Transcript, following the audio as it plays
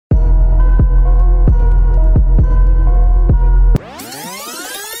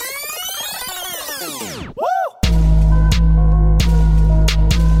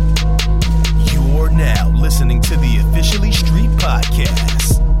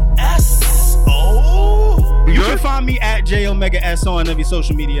find me at JOmegaS on every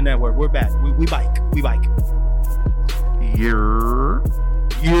social media network. We're back. We bike. Yeah.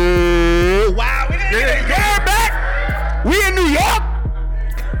 Wow, we're back. We in New York.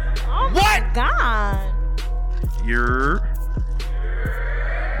 Oh my God. Yeah.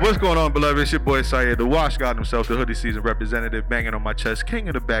 What's going on, beloved? It's your boy Syed, the wash god himself, the hoodie season representative, banging on my chest, king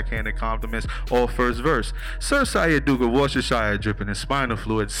of the backhanded compliments, all first verse. Sir Syed Duga, Worcestershire dripping in spinal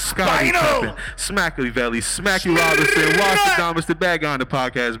fluid, Scotty Pippen, Smackly Valley, Smacky Robinson, Wash the Mr. Bag on the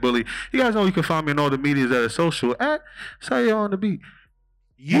podcast bully. You guys know you can find me on all the medias that are social at Syed on the beat.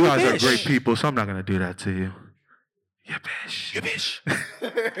 You guys are great people, so I'm not gonna do that to you. You bitch.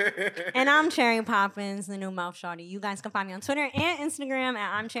 And I'm Cherry Poppins, the new mouth shawty. You guys can find me on Twitter and Instagram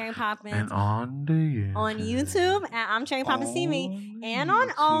at I'm Cherry Poppins. And on YouTube at I'm Cherry Poppins TV. And on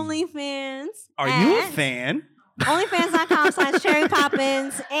OnlyFans. Are you a fan? OnlyFans.com/Cherry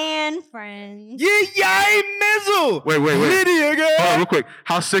Poppins and friends. Yeah, mizzle. Wait. Lydia, girl. Hold on, real quick.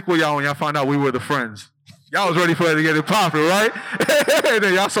 How sick were y'all when y'all found out we were the friends? Y'all was ready for it to get it popping, right?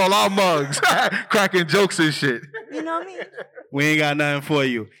 Then y'all saw our mugs, cracking jokes and shit. You know me? We ain't got nothing for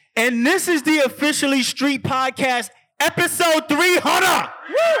you. And this is the Officially Street Podcast, episode 300. Can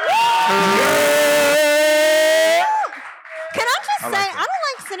I just say, I don't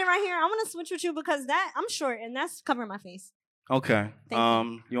like sitting right here. I want to switch with you because I'm short and that's covering my face. Okay.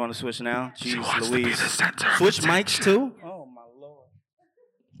 You want to switch now? Jeez Louise. Switch mics too? Oh my Lord.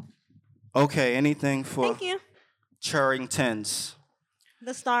 Okay, anything for Thank you. Charringtons.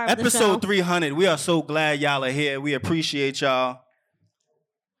 The star of the show. Episode 300. We are so glad y'all are here. We appreciate y'all.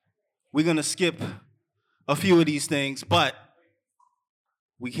 We're going to skip a few of these things, but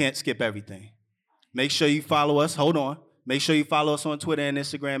we can't skip everything. Make sure you follow us. Hold on. Make sure you follow us on Twitter and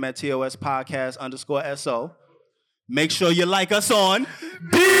Instagram at TOS_podcast_SO. Make sure you like us on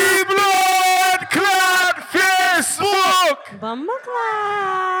Deep Blood Clot Facebook.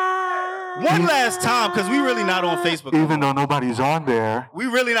 Bumbleclad. One last time, because we really not on Facebook. Even though nobody's on there. We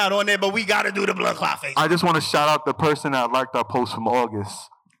really not on there, but we got to do the blood clot Facebook. I just want to shout out the person that liked our post from August.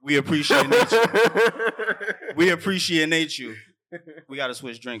 We appreciate you. We appreciate you. We got to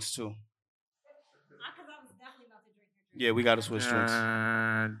switch drinks, too. Yeah, we got to switch drinks.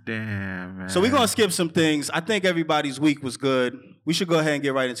 Damn, man. So we're going to skip some things. I think everybody's week was good. We should go ahead and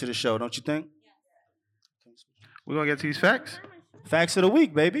get right into the show, don't you think? We're going to get to these facts? Facts of the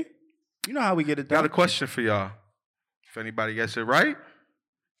week, baby. You know how we get it done. Got a question for y'all. If anybody gets it right,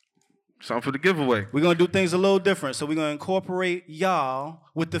 something for the giveaway. We're going to do things a little different. So we're going to incorporate y'all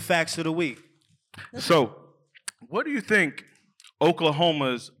with the facts of the week. So, what do you think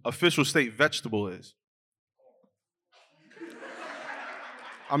Oklahoma's official state vegetable is?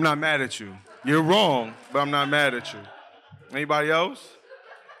 I'm not mad at you. You're wrong, but I'm not mad at you. Anybody else?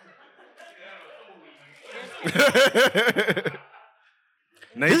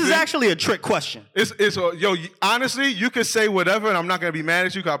 Nathan? This is actually a trick question. Honestly, you could say whatever, and I'm not going to be mad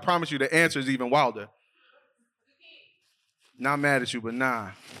at you, because I promise you the answer is even wilder. Not mad at you, but nah.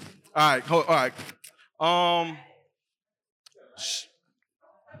 All right. All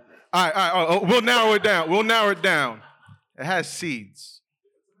right. We'll narrow it down. It has seeds.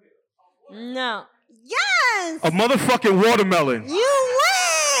 No. Yes! A motherfucking watermelon. You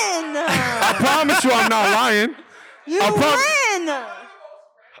win! I promise you I'm not lying. You win!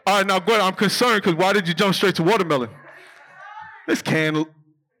 All right, now go ahead. I'm concerned because why did you jump straight to watermelon? This can... No,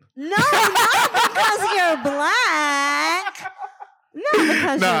 not because you're black. Not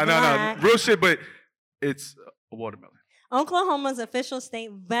because you're black. No. Real shit, but it's a watermelon. Oklahoma's official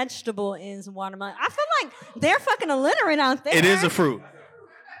state vegetable is watermelon. I feel like they're fucking illiterate out there. It is a fruit.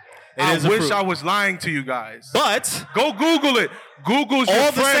 I wish I was lying to you guys. But go Google it. Google's your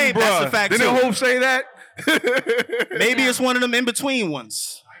all friend, the same, bruh. that's a fact, Didn't too. Hope say that? Maybe it's one of them in-between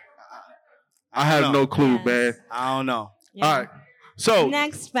ones. I have no clue, man. I don't know. Yeah. All right. So,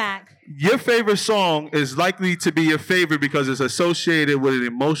 next fact. Your favorite song is likely to be your favorite because it's associated with an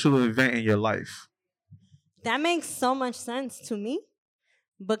emotional event in your life. That makes so much sense to me.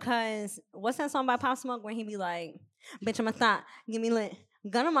 Because what's that song by Pop Smoke where he be like, bitch, I'm a thought, give me lit,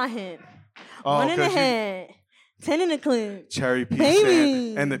 gun on my head, one in the head, 10 in the clip. Cherry P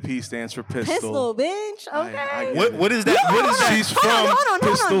Baby. and the P stands for pistol. Pistol, bitch. Okay. What is that? What is that? She's from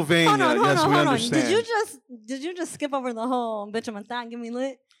Pennsylvania. Yes, we understand. Did you just skip over the whole bitch, I'm a thought, give me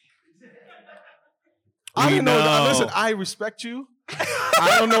lit? I didn't know. Listen, I respect you.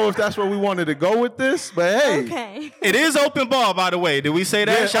 I don't know if that's where we wanted to go with this, but hey. Okay. It is open bar, by the way. Did we say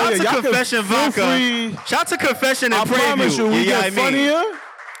that? Yeah, Shout out to Confession Vodka. Shout out to Confession and I Preview. promise you, we get funnier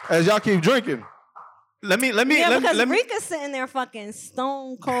as y'all keep drinking. Because Rika's sitting there fucking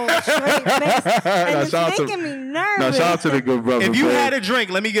stone cold straight face, and it's making me nervous. Now shout out to the good brother. If you had a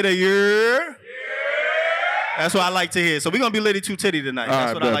drink, let me get a year. That's what I like to hear. So we're gonna be Liddy Two Titty tonight.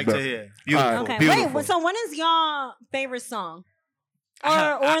 That's what I like to hear. Beautiful. Okay. Beautiful. Wait. So when is y'all favorite song, or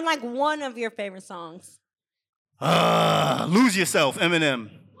like one of your favorite songs? Lose Yourself, Eminem.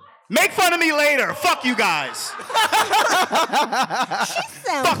 Make fun of me later. Fuck you guys.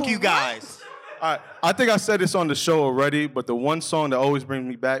 Fuck you guys. All right, I think I said this on the show already, but the one song that always brings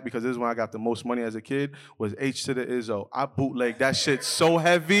me back, because this is when I got the most money as a kid, was H to the Izzo. I bootlegged that shit so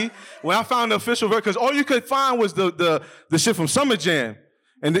heavy. When I found the official version, because all you could find was the shit from Summer Jam.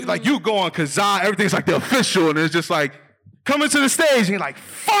 And like you go on Kazaa, everything's like the official, and it's just like, coming to the stage, and you're like,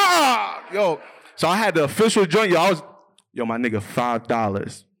 fuck! Yo. So I had the official joint, my nigga,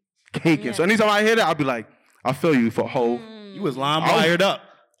 $5. Caking. Yeah. So anytime I hear that, I'll be like, I feel you for hoe. You was line wired up.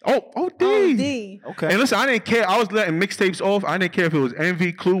 D. Okay. And listen, I didn't care. I was letting mixtapes off. I didn't care if it was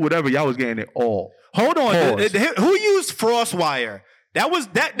Envy, Clue, whatever. Y'all was getting it all. Hold on. Who used Frostwire? That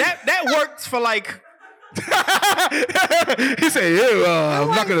worked for like. He said, "Yeah, I'm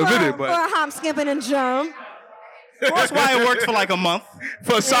not gonna admit it, but for a hop, skip, and jump." Frostwire worked for like a month.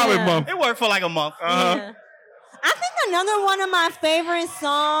 For a solid month. It worked for like a month. Yeah. I think another one of my favorite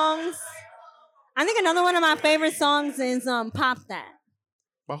songs is Pop That.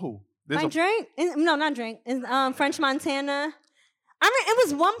 By who? By Drake? No, not Drake. It's French Montana. I mean, it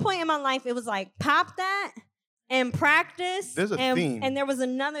was one point in my life, it was like Pop That and Practice. There's a theme. And there was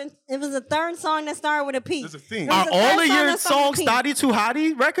it was a third song that started with a P. There's a theme. Are all of your songs Thotty Too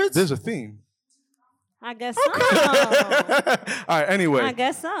Hottie records? There's a theme. I guess so. All right, anyway. I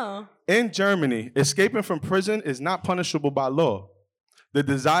guess so. In Germany, escaping from prison is not punishable by law. The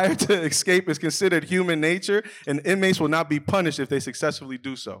desire to escape is considered human nature, and inmates will not be punished if they successfully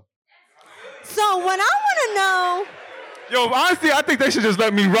do so. So what I want to know... Yo, honestly, I think they should just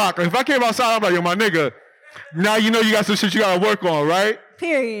let me rock. If I came outside, I'm like, yo, my nigga, now you know you got some shit you got to work on, right?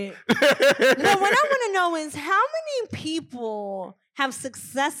 Period. No, what I want to know is how many people have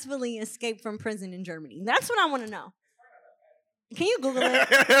successfully escaped from prison in Germany? That's what I want to know. Can you Google it?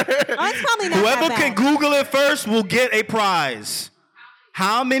 It's probably not Whoever that can bad. Google it first will get a prize.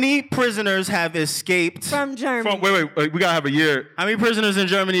 How many prisoners have escaped from Germany? Wait, we gotta have a year. How many prisoners in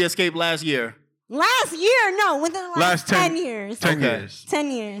Germany escaped last year? Last year? No, within the last 10 years. 10 years.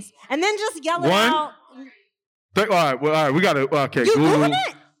 10 years. And then just yell it out. All right, we gotta, okay. You Googled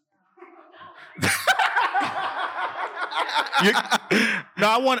it?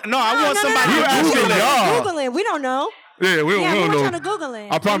 I want somebody to Google it. Y'all. Google it. We don't know. Yeah, we don't know. We're trying to Google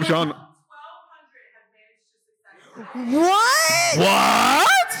it. I promise y'all. What?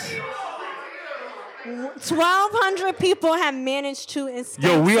 1,200 people have managed to escape.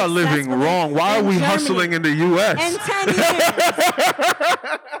 Yo, we are living wrong. Why are we hustling in the U.S.? In 10 years.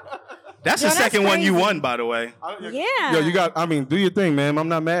 That's the second one you won, by the way. Yeah. Yo, do your thing, man. I'm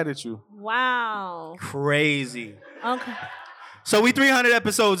not mad at you. Wow. Crazy. Okay. So we 300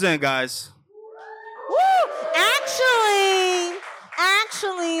 episodes in, guys. Woo!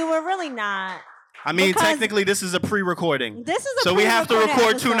 Actually, we're really not. I mean, technically, this is a pre-recording. This is a so we have to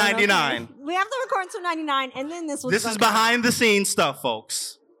record episode, $2.99. Okay? We have to record $2.99, and then this was. This is behind-the-scenes stuff,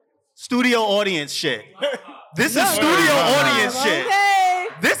 folks. Studio audience shit. This is studio audience shit. Okay.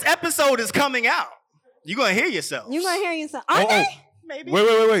 This episode is coming out. You're gonna hear yourself. You're gonna hear yourself. Are they? Maybe.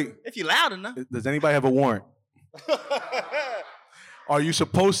 Wait. If you're loud enough. Does anybody have a warrant? Are you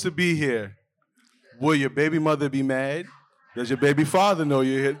supposed to be here? Will your baby mother be mad? Does your baby father know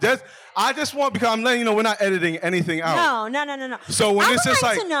you're here? I just want, because I'm letting you know we're not editing anything out. No. So when it's just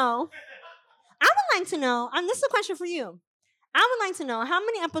like... I would like to know, and this is a question for you. I would like to know, how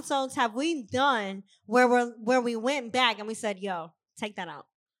many episodes have we done where we went back and we said, yo, take that out.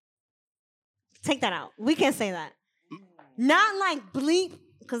 Take that out. We can't say that. Not like bleep,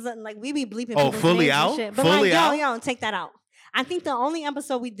 because like we be bleeping people's fully names out? And shit. But fully like, out? yo, take that out. I think the only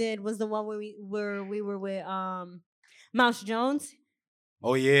episode we did was the one where we were with Mouse Jones.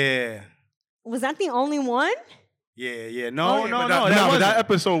 Oh, yeah. Was that the only one? Yeah. No. But that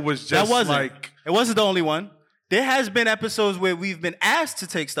episode was just like... It wasn't the only one. There has been episodes where we've been asked to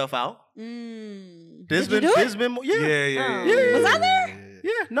take stuff out. There's been more. Yeah. Was I there?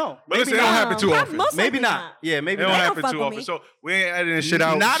 Yeah, no. But listen, it don't happen too often. Maybe not. Yeah, maybe it not. don't happen too often. So we ain't editing shit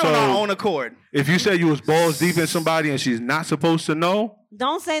out. Not on our own accord. If you say you was balls deep in somebody and she's not supposed to know,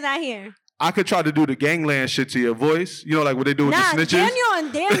 don't say that here. I could try to do the gangland shit to your voice. You know, like what they do with the snitches. Daniel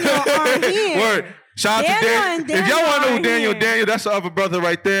and Daniel are here. Word. Shout out to Daniel. If y'all want to know who Daniel, that's the other brother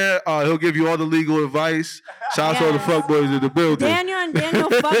right there. He'll give you all the legal advice. Shout out to all the fuckboys in the building. Daniel and Daniel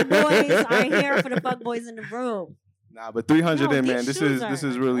fuckboys are here for the fuckboys in the room. Nah, but 300 in, man. This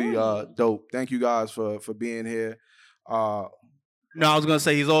is really dope. Thank you guys for being here. No, I was gonna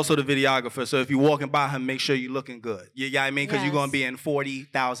say he's also the videographer. So if you're walking by him, make sure you're looking good. You know what I mean? Because you're gonna be in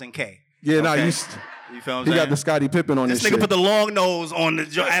 40,000K. Yeah, okay? Nah, you feel what I'm saying? He got the Scottie Pippen on this nigga shit. put the long nose on the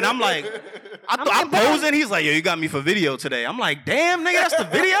joint, and I'm like, I'm posing. He's like, yo, you got me for video today. I'm like, damn, nigga, that's the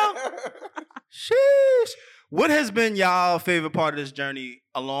video? Sheesh. What has been y'all favorite part of this journey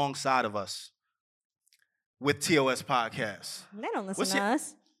alongside of us with TOS Podcast? They don't listen to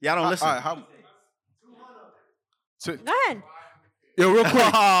us. Y'all don't listen. Go ahead. Yo, real quick.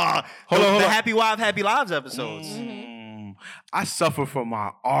 Hold on. The Happy Wives, Happy Lives episodes. I suffer from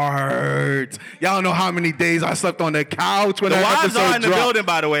my art. Y'all don't know how many days I slept on the couch when the that wives episode are in the building,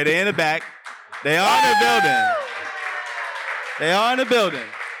 by the way. They're in the back. They are in the building. They are in the building.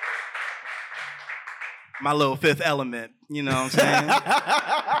 My little fifth element. You know what I'm saying?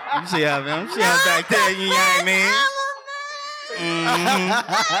 You see how back there, you know what I mean?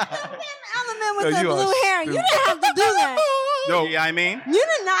 Element with the blue hair. You didn't have to do that. Yo, you know what I mean? You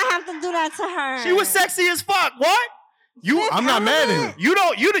did not have to do that to her. She was sexy as fuck. What? I'm not mad at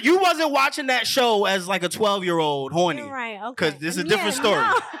it. You wasn't watching that show as like a 12-year-old horny. You're right. Okay. Because this is a different story.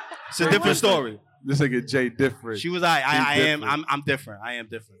 No. It's a different story. This nigga Jay different. She was I'm different. I am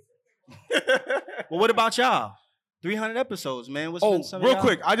different. Well, what about y'all? 300 episodes, man. What's been some real of y'all?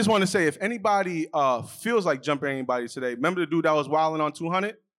 quick, I just want to say, if anybody feels like jumping anybody today, remember the dude that was wilding on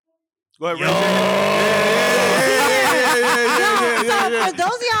 200? Go ahead, raise your hand. So for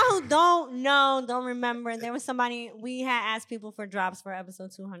those of y'all who don't remember, there was somebody, we had asked people for drops for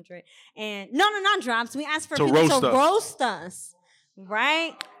episode 200. And not drops. We asked for people to roast us.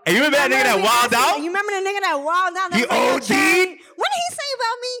 Right? And you remember that nigga that wilded out? You remember the nigga that wilded out? He OD'd? What did he say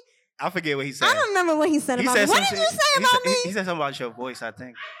about me? I forget what he said. I don't remember what he said about me. What did you say about me? He said something about your voice, I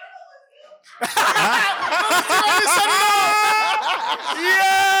think. Yo!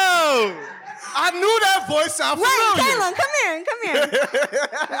 I knew that voice sounded familiar. Wait, Kayla, come here.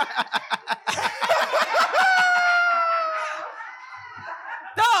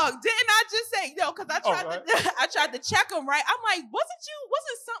 Dog, didn't I just say, because I tried to check him, right? I'm like, wasn't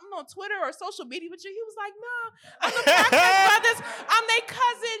something on Twitter or social media with you? He was like, nah, I'm the podcast brothers, I'm their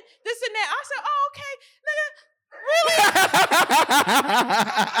cousin, this and that. I said, oh, okay, nigga, really?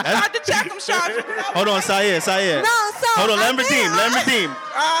 I tried to check him, Sean. Hold on, Syed. No, so hold on, let me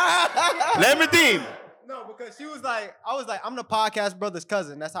redeem. No, because she was like, I was like, I'm the podcast brother's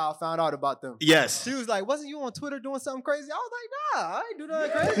cousin. That's how I found out about them. Yes. She was like, wasn't you on Twitter doing something crazy? I was like, nah, I ain't do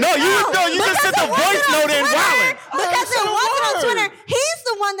nothing crazy. No, you just sent the voice note in wilding. Because it wasn't on Twitter. He's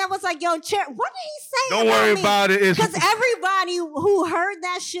the one that was like, yo, Chair, what did he say? Don't worry about it. Because everybody who heard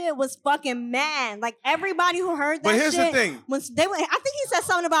that shit was fucking mad. Like everybody who heard that shit. But here's the thing. I think he said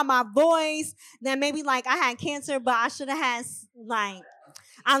something about my voice. That maybe like I had cancer, but I should have had like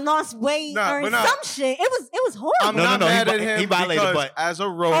I lost weight or some shit. It was horrible. I'm not mad at him. He violated, but as a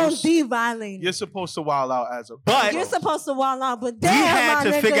roast, violated. You're supposed to wild out as a. But you're supposed to wild out. But we had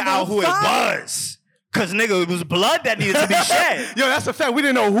to figure out who it was. Cause nigga, it was blood that needed to be shed. Yo, that's a fact. We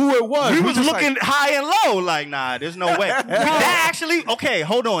didn't know who it was. We was looking high and low, like, nah, there's no way. That actually, okay,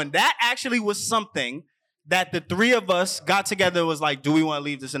 hold on. That actually was something that the three of us got together and was like, do we want to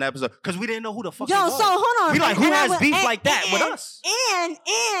leave this in the episode? Because we didn't know who the fuck it was. So hold on. We like, who has beef like that with us?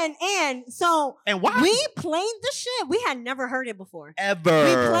 And why? We played the shit. We had never heard it before. Ever.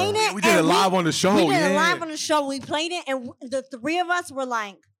 We played it. We did it live on the show. We did it live on the show. We played it, and the three of us were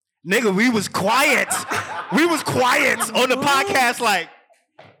like, nigga, we was quiet. We was quiet on the podcast, like.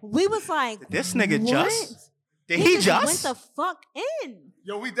 We was like, this nigga what? just? Did he just? Went the fuck in.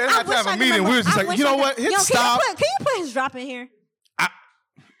 Yo, we didn't have to have a meeting. We was just like, you know what? Hit stop. Can you put his drop in here?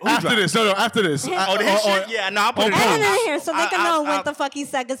 After this. After this. Yeah, no, I'll put it in here so they can know what the fuck he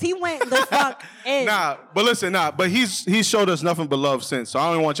said, because he went the fuck in. But he's showed us nothing but love since, so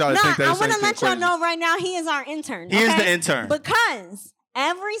I don't want y'all to think that I want to let y'all know right now, he is our intern. He is the intern. Because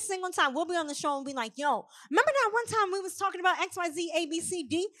every single time we'll be on the show and be like, yo, remember that one time we was talking about XYZ,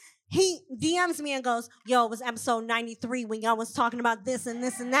 ABCD? He DMs me and goes, yo, it was episode 93 when y'all was talking about this and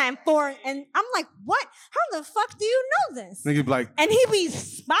this and that and I'm like, what? How the fuck do you know this? Nigga be like, and he be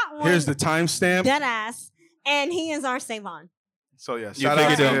spot one. Here's the timestamp. Dead ass. And he is our Savon. So yeah, shout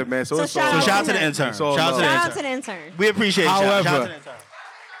out to him, man. So shout out to the intern. Shout out to the intern. We appreciate you. Shout out to the intern.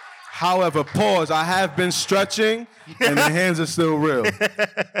 However, pause. I have been stretching, and the hands are still real.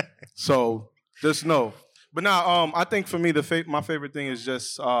 So just know. But now, I think for me, my favorite thing is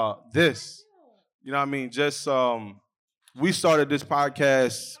just this. You know what I mean? Just we started this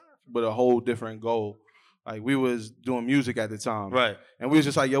podcast with a whole different goal. Like we was doing music at the time. Right. And we was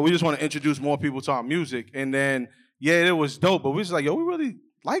just like, yo, we just want to introduce more people to our music. And then, yeah, it was dope, but we was like, yo, we really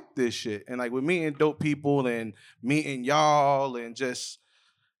like this shit. And like we're meeting dope people and meeting y'all and just,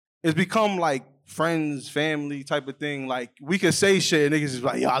 it's become like friends, family type of thing. Like we could say shit and niggas just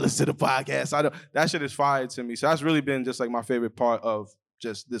like, yo, I listen to the podcast. That shit is fire to me. So that's really been just like my favorite part of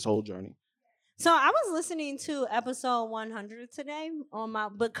just this whole journey. So I was listening to episode 100 today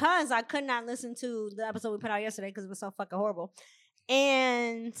because I could not listen to the episode we put out yesterday because it was so fucking horrible.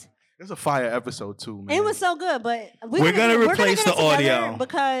 And it's a fire episode too, man. It was so good, but we're gonna replace the audio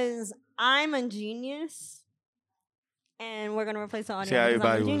because I'm a genius, and we're gonna replace the audio. See how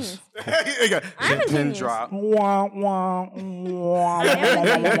everybody was. I'm a genius. Drop. They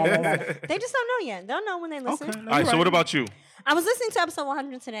just don't know yet. They'll know when they listen. Okay, all right. So what about you? I was listening to episode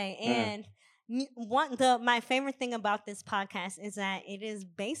 100 today, and my favorite thing about this podcast is that it is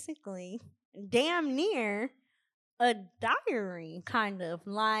basically damn near a diary, kind of.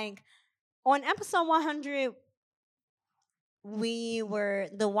 Like on episode 100,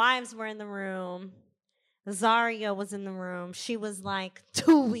 the wives were in the room. Zaria was in the room. She was like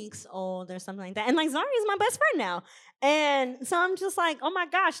 2 weeks old or something like that. And like Zaria is my best friend now. And so I'm just like, oh my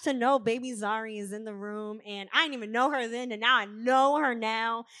gosh, to know baby Zaria is in the room. And I didn't even know her then. And now I know her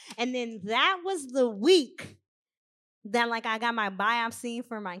now. And then that was the week that like I got my biopsy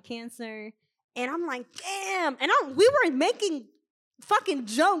for my cancer. And I'm like, damn. And we were making fucking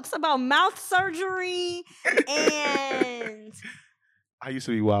jokes about mouth surgery and I used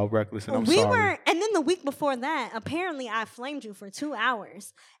to be wild reckless, and I'm sorry. And then the week before that, apparently I flamed you for 2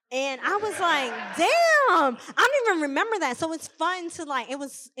 hours. And I was like, damn, I don't even remember that. So it's fun to like, it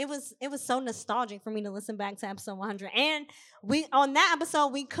was so nostalgic for me to listen back to episode 100. And on that episode,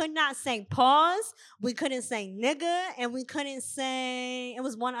 we could not say pause, we couldn't say nigga, and we couldn't say, it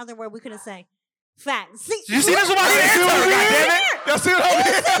was one other word we couldn't say. Fact. See, you see, that's what I said. Goddammit. Y'all see what I mean?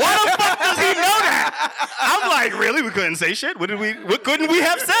 Why the fuck does he know that? I'm like, really? We couldn't say shit? What couldn't we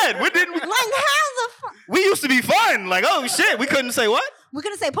have said? What didn't we? Like, how the fuck? We used to be fun. Like, oh shit, we couldn't say what? We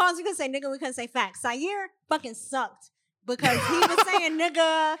couldn't say pause, we couldn't say nigga, we couldn't say fact. Sayer fucking sucked. Because he was saying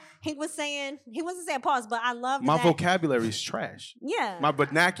nigga, he wasn't saying pause, but I loved my that. vocabulary's trash. Yeah. My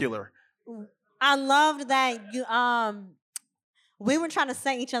vernacular. I loved that you we were trying to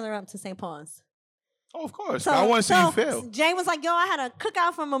set each other up to say pause. Oh, of course. I want to see you fail. Jay was like, yo, I had a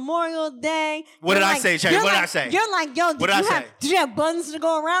cookout for Memorial Day. What did I say, Jay? What did I say? You're like, yo, did you have buns to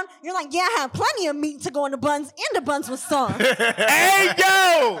go around? You're like, yeah, I had plenty of meat to go in the buns, and the buns was soft. Hey,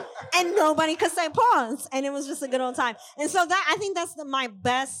 yo! And nobody could say pause. And it was just a good old time. And so I think that's my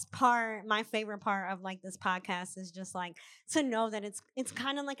best part, my favorite part of like this podcast is just like to know that it's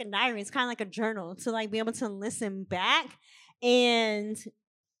kind of like a diary. It's kind of like a journal to like be able to listen back and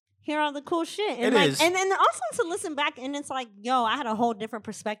hear all the cool shit. And it is. And then also to listen back and it's like, yo, I had a whole different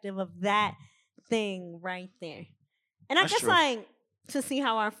perspective of that thing right there. And I guess like to see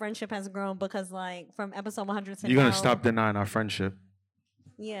how our friendship has grown because like from episode 100 to You're now. going to stop denying our friendship.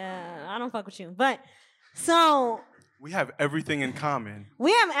 Yeah, I don't fuck with you. But so we have everything in common.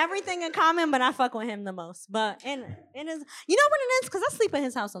 We have everything in common, but I fuck with him the most. But and it is, you know what it is? Because I sleep at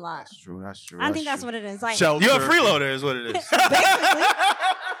his house a lot. That's true. I think that's what it is. Like Shelter. You're a freeloader, is what it is.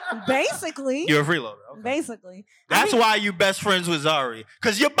 Basically. You're a freeloader. Okay. Basically. That's why you best friends with Zari.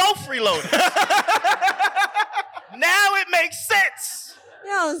 Because you're both freeloaders. Now it makes sense.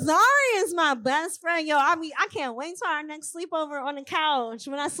 Yo, Zari is my best friend. Yo, I can't wait till our next sleepover on the couch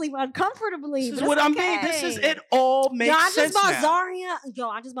when I sleep uncomfortably. This is what I mean. It all makes sense I just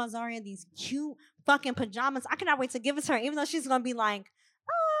bought Zaria these cute fucking pajamas. I cannot wait to give it to her, even though she's gonna be like,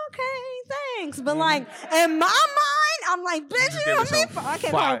 oh, okay, thanks. But like in my mind, I'm like, bitch, you know me. I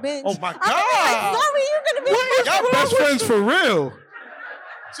can't call her bitch. Oh my God. I'm like, Zari, you're gonna be y'all best friends for real.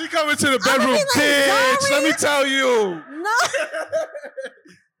 She coming to the bedroom, like, bitch. Let me tell you. No.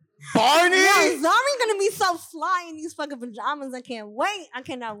 Barney? Yeah, Zari gonna be so fly in these fucking pajamas. I can't wait. I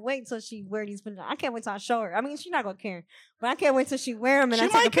cannot wait till she wear these pajamas. I can't wait till I show her. I mean, she's not gonna care, but I can't wait till she wear them. And she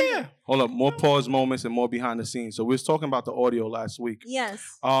might care. Hold up, more pause moments and more behind the scenes. So we was talking about the audio last week. Yes.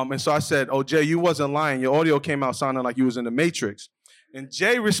 And so I said, "Oh, Jay, you wasn't lying. Your audio came out sounding like you was in the Matrix." And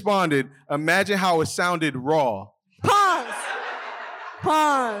Jay responded, "Imagine how it sounded raw."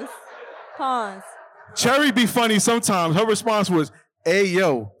 Pause. Cherry be funny sometimes. Her response was, "Hey,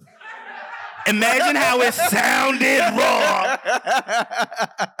 yo." Imagine how it sounded raw.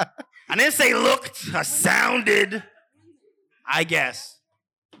 I didn't say looked. I sounded. I guess.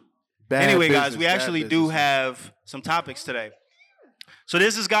 Anyway, guys, we actually do have some topics today. So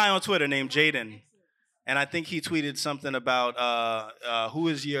there's this guy on Twitter named Jaden. and I think he tweeted something about who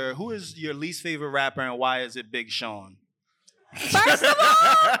is your least favorite rapper and why is it Big Sean? First of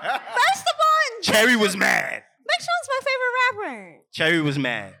all, Cherry was mad. Big Sean's my favorite rapper. Cherry was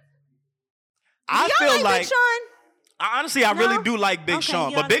mad. I feel like Big Sean? Honestly, I really do like Big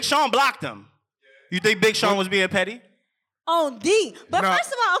Sean, but Big Sean blocked him. You think Big Sean was being petty? Oh, D. But first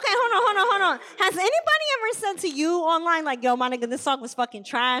of all, okay, hold on. Has anybody ever said to you online, like, yo, my nigga, this song was fucking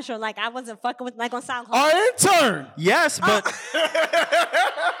trash, or like I wasn't fucking with, like on SoundCloud? Our intern. Yes, but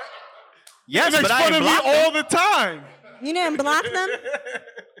yes, makes but I fun of me blocked all them. the time. You didn't block them?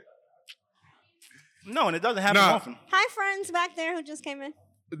 No, and it doesn't happen often. Hi, friends back there who just came in.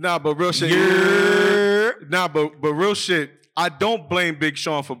 Nah, but real shit. Yeah. Nah, but real shit. I don't blame Big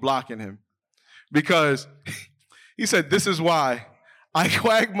Sean for blocking him because he said, "This is why I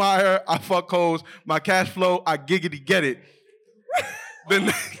quagmire, I fuck hoes, my cash flow, I giggity get it."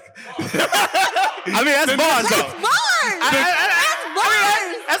 Then, I mean, that's bars though.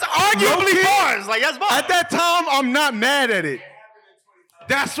 That's arguably bars. Like that's bars. At that time, I'm not mad at it.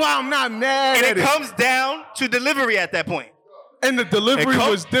 That's why I'm not mad at it. And it comes down to delivery at that point. And the delivery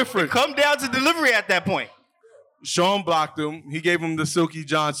was different. It come down to delivery at that point. Sean blocked him. He gave him the Silky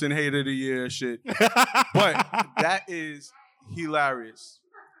Johnson Hate of the Year shit. But that is hilarious.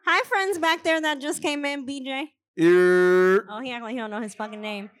 Hi, friends back there that just came in, BJ. Oh, he act like he don't know his fucking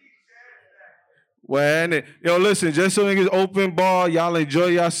name. Well, yo, listen, just so niggas open bar, y'all enjoy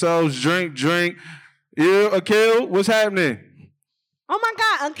yourselves, drink. Yeah, Akil, what's happening? Oh my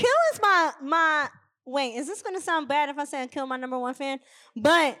God, Akil is my. Wait, is this gonna sound bad if I say Akil my number one fan?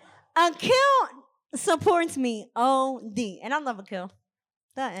 But Akil supports me, OD, and I love Akil.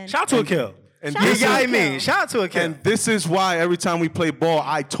 Shout out to Akil. And Shout out to Akil. And this is why every time we play ball,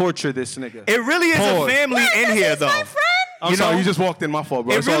 I torture this nigga. It really is a family in here, though. My friend? I'm sorry, you just walked in my fault,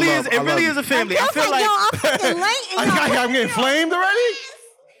 bro. It really is a family. I feel like yo, I'm fucking late. I'm getting flamed already.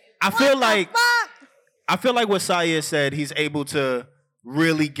 I feel like what Sayer said, he's able to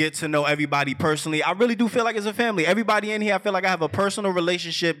really get to know everybody personally. I really do feel like it's a family. Everybody in here, I feel like I have a personal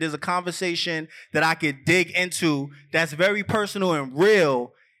relationship. There's a conversation that I could dig into that's very personal and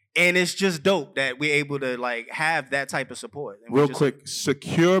real. And it's just dope that we're able to like have that type of support. Real quick,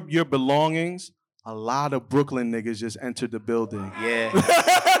 secure your belongings. A lot of Brooklyn niggas just entered the building. Yeah.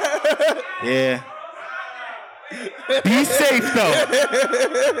 Yeah. Be safe though.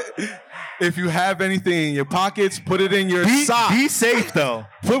 If you have anything in your pockets, put it in your sock. Be safe though.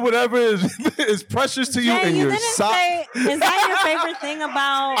 Put whatever is precious to you in your sock. Is that your favorite thing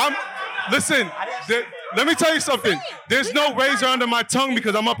about? Listen, let me tell you something. There's no razor under my tongue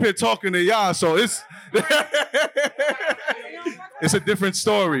because I'm up here talking to y'all, so it's it's a different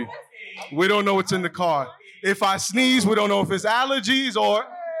story. We don't know what's in the car. If I sneeze, we don't know if it's allergies or,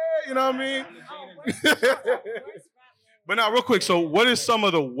 you know what I mean? But now, real quick, so what is some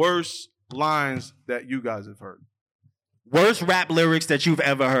of the worst lines that you guys have heard? Worst rap lyrics that you've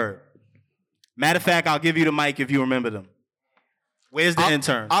ever heard. Matter of fact, I'll give you the mic if you remember them. Where's the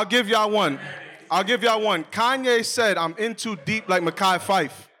intern? I'll give y'all one. Kanye said, "I'm in too deep like Mekhi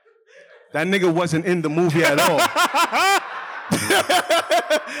Phife." That nigga wasn't in the movie at all.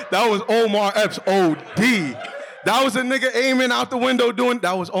 That was Omar Epps, OD. That was a nigga aiming out the window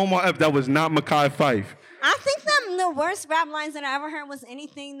that was Omar Epps. That was not Mekhi Phife. I think that the worst rap lines that I ever heard was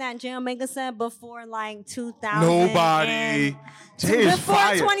anything that J. Omega said before like 2000. Nobody.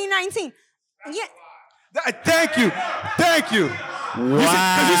 Before 2019. Yeah. Thank you. Wow.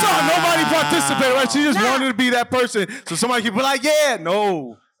 Because you saw nobody participate, right? She just wanted to be that person. So somebody could be like, yeah,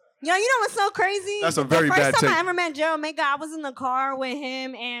 no. Yo, you know what's so crazy? That's a very bad take. The first time I ever met J. Omega, I was in the car with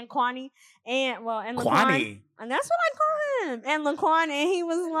him and Kwani. And Laquan. Kwani. And that's what I call him. And Laquan, and he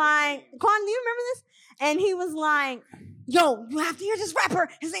was like, Kwani, do you remember this? And he was like, yo, you have to hear this rapper.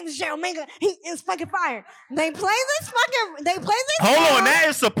 His name is J. Omega. He is fucking fire. They play this. Hold on, that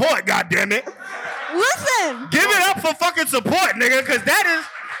is support, goddammit. Listen. Give it up for fucking support, nigga, because that is...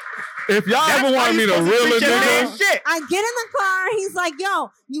 If y'all ever want me to reel a nigga... I get in the car. He's like,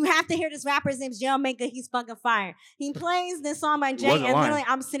 yo, you have to hear this rapper. His name's J. Omega. He's fucking fire. He plays this song by Jay. And literally,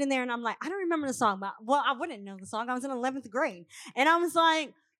 I'm sitting there and I'm like, I don't remember the song. But, well, I wouldn't know the song. I was in 11th grade. And I was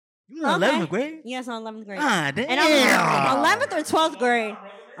like... You in 11th grade? Yes, on 11th grade. Ah, damn. And I was 11th or 12th grade.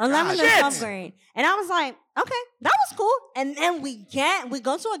 11th or 12th grade. And I was like, okay, that was cool. And then we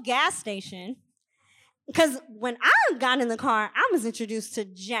go to a gas station. Because when I got in the car, I was introduced to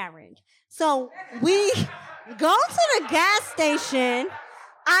Jared. So we go to the gas station.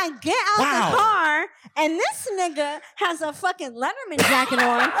 I get out the car, and this nigga has a fucking Letterman jacket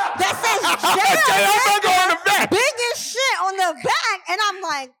on that says Jared, big as shit on the back. And I'm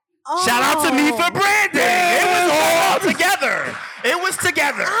like, Oh. Shout out to me for branding. It was all together. It was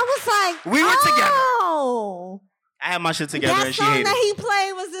together. I was like, we were together. Oh. I had my shit together That and she song hated that it. he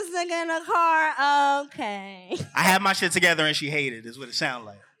played was this nigga in a car. Okay. I had my shit together and she hated it, is what it sounded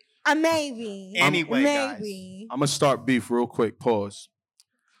like. Maybe. Anyway, Maybe. I'm gonna start beef real quick. Pause.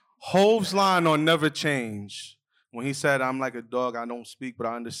 Hove's line on Never Change, when he said, "I'm like a dog, I don't speak, but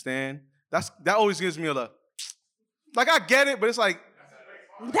I understand." That always gives me a like I get it, but it's like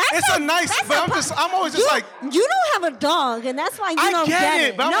I'm always just like, you don't have a dog, and that's why you don't get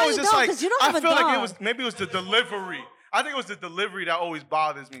it. But I'm no, always you just don't, like, because you don't have I a feel dog. like maybe it was the delivery. I think it was the delivery that always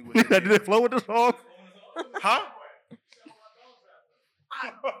bothers me with it. Did it flow with the song? Huh?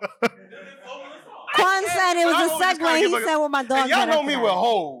 Quan said it was a just segue. He said, "Well, my dog." And y'all know me with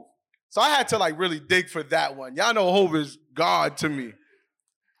Hove, so I had to like really dig for that one. Y'all know Hove is God to me.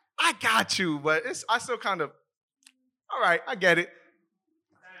 I got you, but I still kind of. All right, I get it.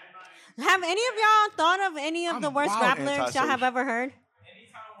 Have any of y'all thought of any of the worst wild rap lyrics y'all antisocial. have ever heard?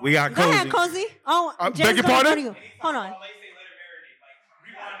 We got Go Cozy. ahead, Cozy. Oh, beg James, your gonna go pardon? to you. Hold on.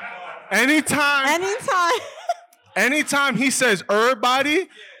 Anytime he says everybody,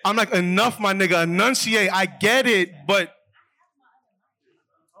 I'm like, enough, my nigga, enunciate. I get it, but.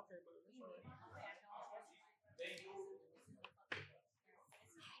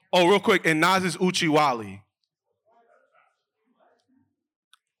 Oh, real quick, and Nas's Uchiwali.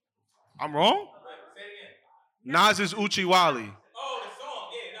 I'm wrong? Nas's Uchiwali. Oh,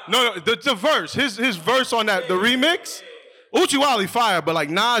 the song, yeah. No, the verse. His verse on that, the remix. Uchiwali fire, but like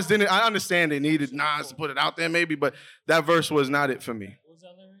Nas didn't. I understand they needed Nas to put it out there, maybe, but that verse was not it for me.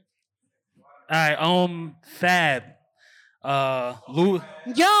 All right, Fab. Lou. Yo,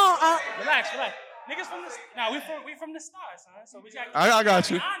 Relax. Niggas from the we from the stars, son. So we got. I got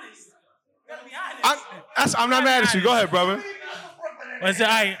you. Be honest. Gotta be honest. I'm not mad at you. Go ahead, brother. What's it?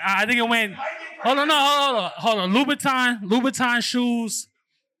 I think it went. Hold on. Louboutin shoes.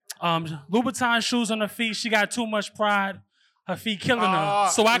 Louboutin shoes on her feet. She got too much pride. Her feet killing her.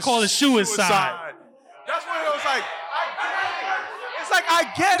 So I call it suicide. That's what it was like. It's like I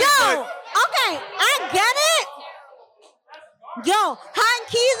get it. Yo, okay, I get it. Yo, high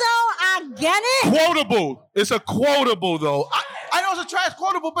key though, I get it. Quotable. It's a quotable though. I know it's a trash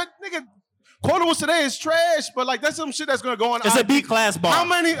quotable, but nigga, quotables today is trash. But like that's some shit that's gonna go on. It's a B class bar. How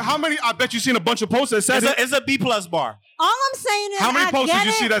many? I bet you seen a bunch of posts that said It's a B plus bar. All I'm saying is, How many posts did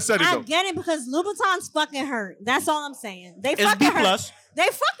you see that said it, I though? get it because Louboutins fucking hurt. That's all I'm saying. They It's fucking B hurt. plus. They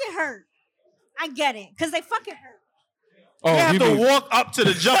fucking hurt. I get it because they fucking hurt. Oh, You have to walk up to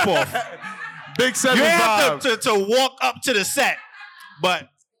the jump off. Big 7 You vibes. have to walk up to the set. But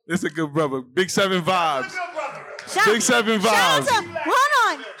It's a good brother. Big 7 vibes. Shout- Big 7 Shout out vibes. to,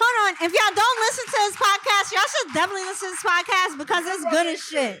 hold on. If y'all don't listen to this podcast, y'all should definitely listen to this podcast because it's good as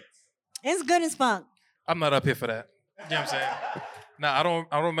shit. It's good as fuck. I'm not up here for that. You know what I'm saying? Nah, I don't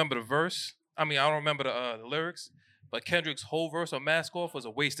remember the verse. I don't remember the lyrics. But Kendrick's whole verse on Mask Off was a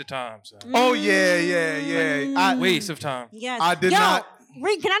waste of time. So. Oh yeah. Waste of time. Yes. I did Yo, not.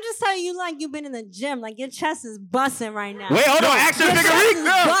 Reek, can I just tell you, like, you've been in the gym, like, your chest is busting right now. wait, hold on, action Your figure chest Reek. is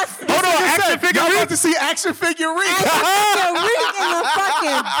busting. Hold on, action figure Y'all Reek. about to see action figure Reek. Action figure Reek in the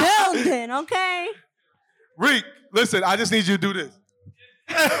fucking building, okay? Reek, listen, I just need you to do this.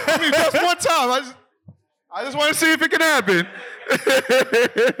 I mean, just one time. I just want to see if it can happen.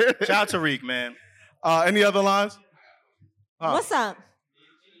 Shout out to Reek, man. Any other lines? What's up?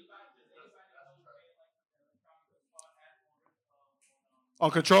 On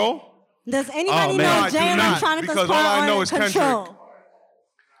Control? Does anybody man. know No, I do Jay not, Electronica's because part all I know on is Kendrick. Control?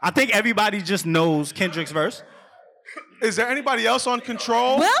 I think everybody just knows Kendrick's verse. Is there anybody else on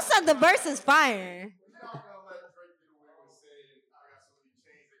Control? Will said the verse is fire.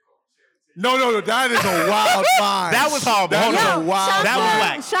 No, that is a wild line. That was horrible. That Hold is on. a wild Shaka, That was line.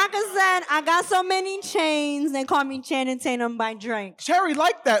 whack. Shaka said, I got so many chains, they call me Channing Tatum by Drake. Cherry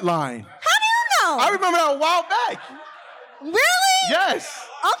liked that line. How do you know? I remember that a while back. Really? Yes.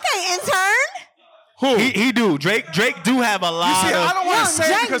 Okay, intern. Who? He do. Drake do have a You lot see, I of. don't want Yo, to say it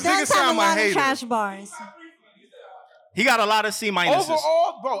Drake because does niggas have say a I'm a lot of hater. trash bars. He got a lot of C minuses.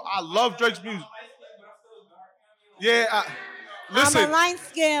 Overall, bro, I love Drake's music. Yeah, listen. I'm a light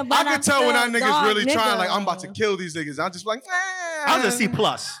skin, but I can I'm tell when that still nigga's dog really nigga. trying, like, I'm about to kill these niggas. I'm just like, I was a C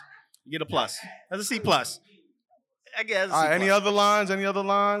plus. You get a plus. That's a C plus. I guess. All right, any other lines?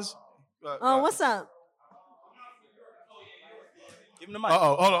 Oh, what's up? Give him the mic.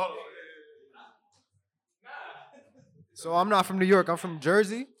 Uh-oh, hold on. So I'm not from New York. I'm from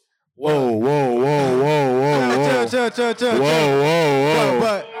Jersey. Whoa. Chill. Whoa.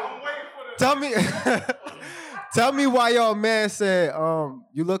 But tell me, Tell me why your man said,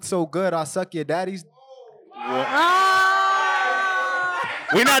 you look so good, I'll suck your daddy's.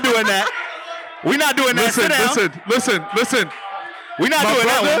 We're not doing that. We're not doing that. Listen. We're not doing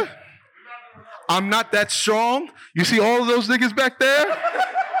that one. I'm not that strong. You see all of those niggas back there?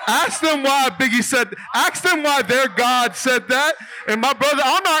 Ask them why ask them why their God said that. And my brother,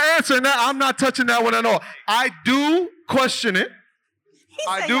 I'm not answering that. I'm not touching that one at all. I do question it.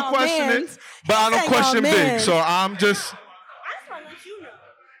 I do question it, but I don't question big. So I'm just. I just want to let you know.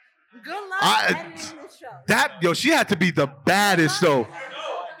 Good luck editing this show. She had to be the baddest though.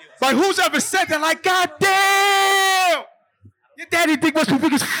 Like who's ever said that? Like, God damn, your daddy dick must be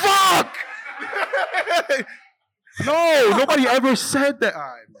big as fuck. No, nobody ever said that. All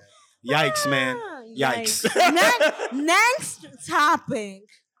right, man. Yikes, man. Yikes. Next topic.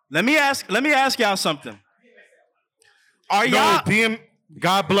 Let me ask y'all something. Are y'all DM?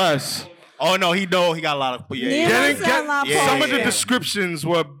 God bless. Oh no, he got a lot of Some of the descriptions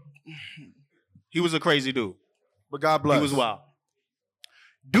were. He was a crazy dude. But God bless. He was wild.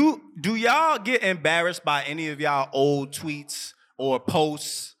 Do y'all get embarrassed by any of y'all old tweets or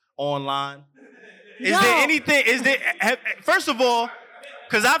posts online? Is there anything? First of all,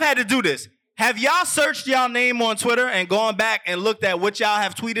 because I've had to do this. Have y'all searched y'all name on Twitter and gone back and looked at what y'all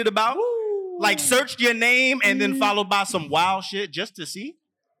have tweeted about? Woo. Like searched your name and then followed by some wild shit just to see?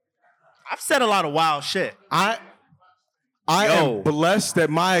 I've said a lot of wild shit. I am blessed that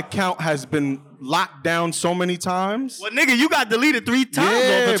my account has been locked down so many times. Well, nigga, you got deleted 3 times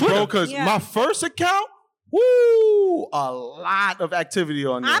off of Twitter. Bro, because my first account, woo, a lot of activity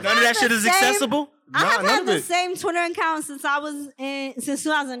on there. None of that shit is accessible? I have had the same Twitter account since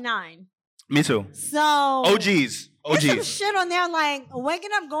 2009. Me too. So OGs. There's some shit on there like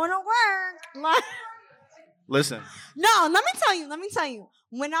waking up, going to work. Like, listen. No, let me tell you.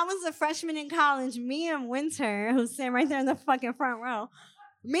 When I was a freshman in college, me and Winter, who's sitting right there in the fucking front row,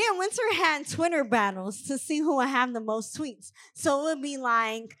 me and Winter had Twitter battles to see who would have the most tweets. So it would be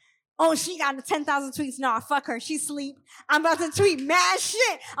like, oh, she got 10,000 tweets. No, fuck her. She sleep. I'm about to tweet mad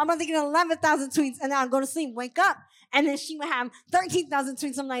shit. I'm about to get 11,000 tweets, and then I'll go to sleep, wake up, and then she would have 13,000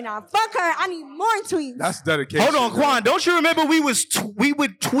 tweets. I'm like, nah, fuck her. I need more tweets. That's dedication. Hold on, Quan. Don't you remember we would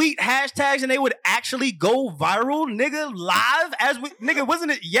tweet hashtags and they would actually go viral, nigga, live? Nigga,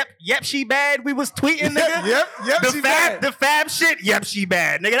 wasn't it? Yep, she bad. We was tweeting, nigga. yep, she bad. The Fab shit. Yep, she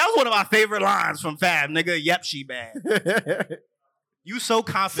bad, nigga. That was one of my favorite lines from Fab, nigga. Yep, she bad. You so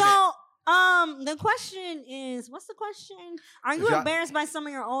confident. So, the question is, what's the question? Are you embarrassed by some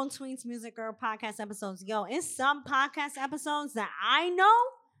of your own tweets, music, or podcast episodes? Yo, it's some podcast episodes that I know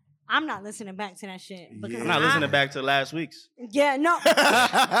I'm not listening back to that shit. Because I'm not listening back to last week's. Yeah, no.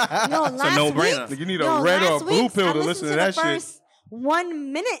 Last it's a no-brainer. week's, You need a red or a blue pill to listen to that shit. First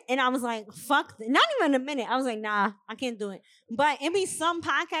 1 minute, and I was like, fuck. Not even a minute. I was like, nah, I can't do it. But it be some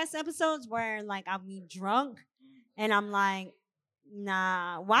podcast episodes where, like, I'll be drunk, and I'm like,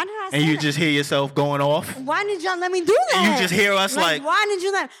 nah, why did I say And you that? just hear yourself going off? Why did y'all let me do that? And you just hear us like why did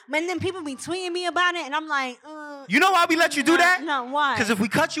you let? And then people be tweeting me about it, and I'm like, you know why we let you do that? No, why? Because if we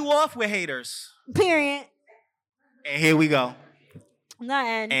cut you off, we're haters. Period. And here we go.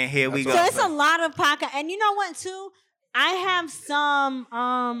 Nothing. And here we go. So it's a lot of podcasts, and you know what too? I have some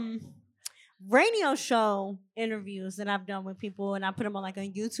radio show interviews that I've done with people, and I put them on like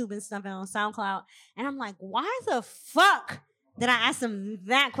on YouTube and stuff and on SoundCloud, and I'm like, why the fuck did I ask them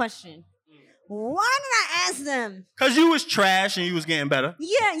that question? Why did I ask them? Because you was trash and you was getting better.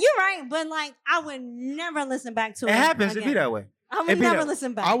 Yeah, you're right. But like, I would never listen back to it. It happens. Again. It be that way. I would never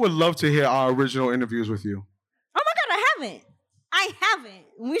listen back. I would love to hear our original interviews with you. Oh my God, I haven't.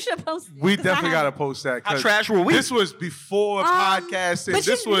 We should post it. We definitely got to post that. How trash were we? This was before podcasting. But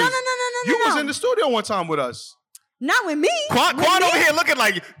this no. You was in the studio one time with us. Not with me. Quan over here looking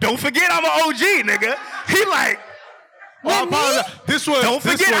like, don't forget I'm an OG, nigga. He like, this was don't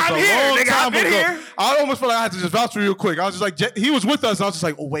forget I'm here, nigga. I've been here. I almost felt like I had to just vouch for you real quick. I was just like, he was with us. And I was just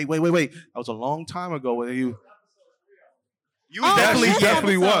like, oh, wait. That was a long time ago. Whether you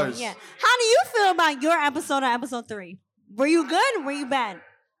definitely was. Yeah. How do you feel about your episode or episode 3? Were you good or were you bad?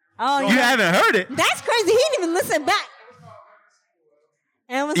 Oh, you haven't heard it. That's crazy. He didn't even listen back.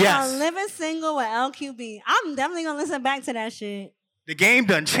 And it was called Living Single with LQB. I'm definitely going to listen back to that shit. The game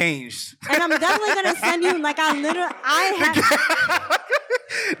done changed. And I'm definitely going to send you, like,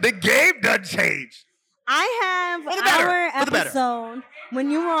 the game done changed. I have our episode when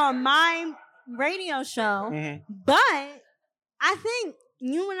you were on my radio show, but I think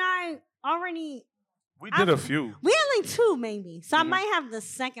you and I already We did a few. We had like 2 maybe. So I might have the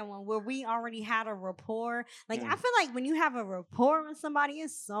second one where we already had a rapport. Like I feel like when you have a rapport with somebody,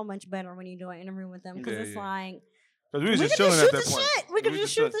 it's so much better when you do an interview with them because it's like. Because we was just could chilling just at shoot that the point. shit. We could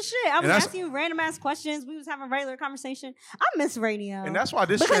just shoot the shit. I was that's- asking you random ass questions. We was having regular conversation. I miss radio. And that's why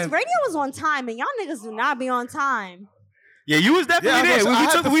this because shit- radio was on time and y'all niggas do not be on time. Yeah, you was definitely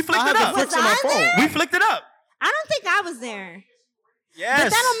there. We flicked it up. Was I there? We flicked it up. I don't think I was there. Yes. But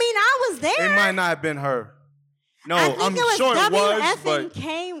that don't mean I was there. It might not have been her. No, I think I'm it was sure it was, but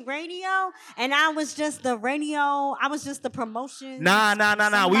WFNK radio, and I was just the radio. I was just the promotion.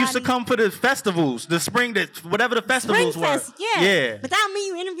 Nah. We used to come for the festivals, the spring, whatever the festivals Springfest, were. yeah. But that don't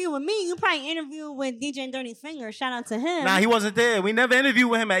mean you interview with me. You probably interview with DJ Dirty Finger. Shout out to him. Nah, he wasn't there. We never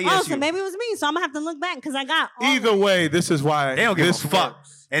interviewed with him at ESU. Oh, so maybe it was me. So I'm gonna have to look back because I got all Either way, this is why They don't give a this fuck.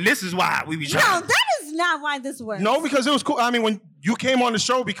 works. And this is why we be No, trying. that is not why this works. No, because it was cool. I mean, when you came on the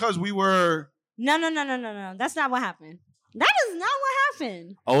show because we were... No. That's not what happened. That is not what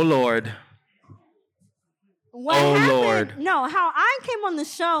happened. Oh, Lord. What Oh, happened? Lord. No, how I came on the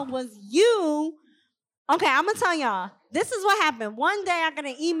show was you. Okay, I'm gonna tell y'all. This is what happened. One day I got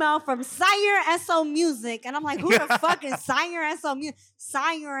an email from Sire SO Music, and I'm like, who the fuck is Sire SO Music?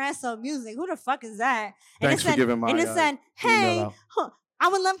 Sire SO Music. Who the fuck is that? And Thanks it said, for giving my And it said, hey, email out. I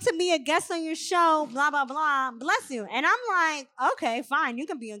would love to be a guest on your show, blah, blah, blah. Bless you. And I'm like, okay, fine. You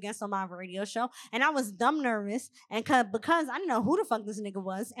can be a guest on my radio show. And I was dumb nervous and because I didn't know who the fuck this nigga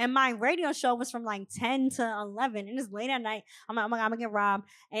was. And my radio show was from like 10 to 11. And it's late at night. I'm like, oh my God, I'm going to get robbed.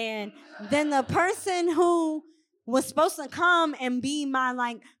 And then the person who was supposed to come and be my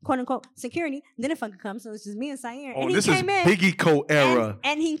like quote unquote security didn't fucking come. So it's just me and Sayer. Oh, and this he is came in. Biggie Co era.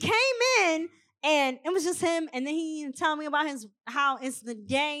 And he came in. And it was just him, and then he told me about how it's the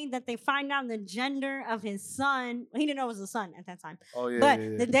day that they find out the gender of his son. He didn't know it was a son at that time. Oh, yeah, but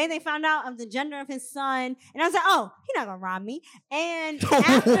yeah. the day they found out of the gender of his son, and I was like, oh, he's not gonna rob me. And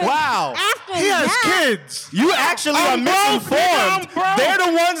after, Wow. after He has that, kids. You actually are misinformed. They're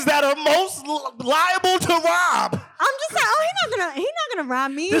the ones that are most liable to rob. I'm just like, oh, he's not gonna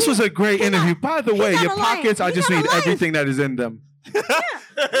rob me. This was a great interview. By the way, got your a life. pockets, I He just got a read life. everything that is in them. Like,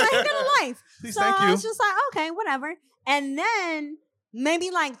 he got a life. Please, So thank I you. was just like, okay, whatever. And then maybe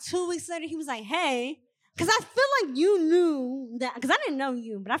like 2 weeks later, he was like, hey, because I feel like you knew that, because I didn't know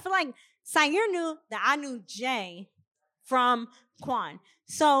you, but I feel like Sayer knew that I knew Jay from Quan.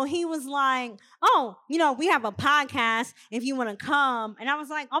 So he was like, oh, we have a podcast if you want to come. And I was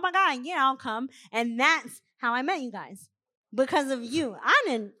like, oh my God, yeah, I'll come. And that's how I met you guys. Because of you. I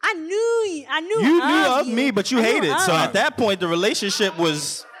knew you. You knew of me, but you I knew hated. of So you. at that point, the relationship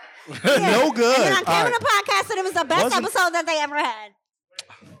was Yeah. no good. And then I came on the podcast and it was the best Wasn't- episode that they ever had.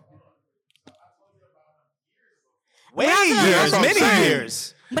 Way That's what years, I'm many saying.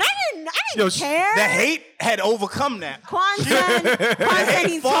 years. But I didn't care. The hate had overcome that. Quan said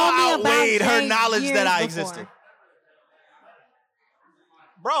he Far told me about outweighed her Jay knowledge years that I before. existed.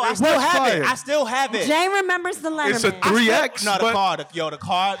 Bro, I still have it. I still have it. Jay remembers the Letterman. It's a I 3X. still- No, the but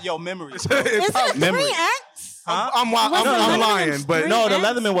card, memories. Is it a Memory. 3X? Huh? I'm Was the lying, Letterman's but 3X? No, the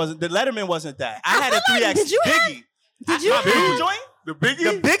Letterman wasn't that. I had a feel 3X like- did you have- Biggie. Did you My have- Biggie joint? the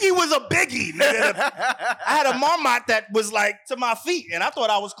Biggie. The Biggie was a Biggie, nigga. I had a Marmot that was like to my feet, and I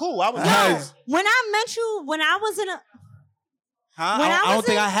thought I was cool. I was Nice. When I met you, when I was in Huh? When I I don't was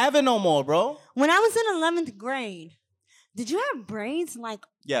think in- I have it no more, bro. 11th grade, did you have braids like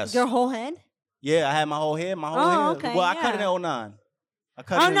Yes. your whole head? Yeah, I had my whole head. Oh, okay, Well, I cut it yeah. in 09. I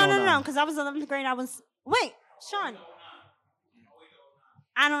cut Oh, it in 09. no, because I was 11th grade. Wait, Sean.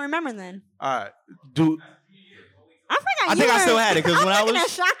 I don't remember then. All right. Dude, I forgot I you think I were- still had it, 'cause I'm when I looking was-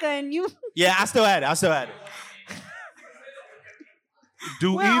 at Shaka and you. Yeah, I still had it.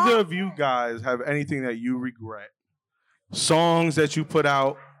 do Well, either of you guys have anything that you regret? Songs that you put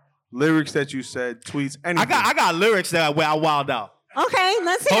out, lyrics that you said, tweets, anything. I got lyrics where I wild out. Okay,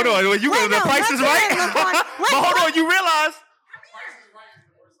 let's hear Hold on, it. you Wait, got the no, price let's is hear right. it, Laquan. Wait, But hold wait. on, you realize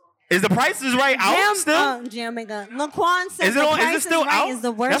is the price is right out still? Jam Maker. Laquan says Is it the on? Price Is it still Right out? is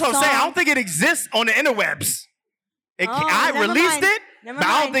the worst That's what I'm saying. I song. don't think it exists on the interwebs. Oh, I never released mind. it, Never but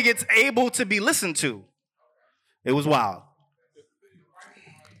I don't mind. think it's able to be listened to. It was wild.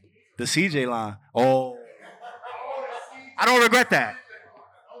 The CJ line. Oh, I don't regret that.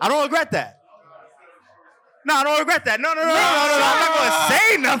 No, I don't regret that. No. I'm not gonna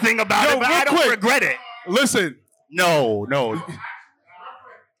say nothing about Yo, it, but real I don't quick. regret it. Listen, No.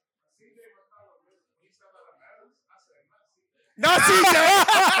 No, CJ.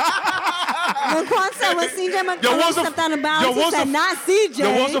 Laquan said when CJ Yo, McCollum what's the- stepped on the yo, balance, he what's said, the- not CJ.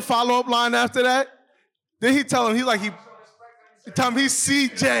 there was a follow-up line after that. Then he tell him, Time he's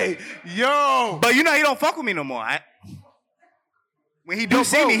CJ. Yo. But you know he don't fuck with me no more. When he do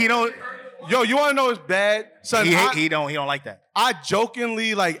see me, he don't. Yo, you wanna know it's bad? Son, He don't like that. I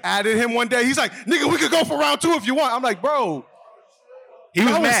jokingly added him one day. He's like, nigga, we could go for round 2 if you want. I'm like, bro. He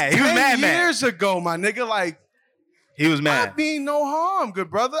was mad. He was mad. Years ago, my nigga, he was mad. I mean no harm, good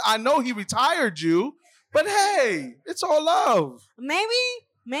brother. I know he retired you, but hey, it's all love. Maybe.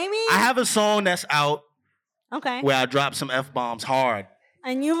 I have a song that's out. Okay. Where I dropped some F-bombs hard.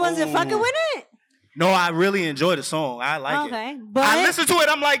 And you wasn't fucking with it? No, I really enjoy the song. I like it. Okay, but I listen to it,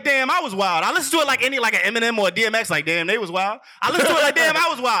 I'm like, damn, I was wild. I listen to it like an Eminem or a DMX, like, damn, they was wild. I listen to it like, damn, I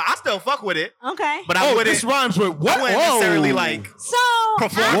was wild. I still fuck with it. Okay. But I wouldn't. This rhymes with what? I wouldn't necessarily So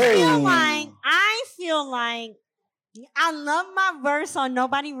perform. I feel like I love my verse on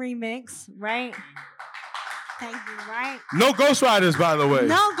Nobody Remix, right? Thank you, right? No Ghost Riders, by the way.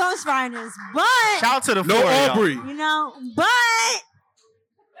 No Ghost Riders, but shout out to the no Aubrey. You know, but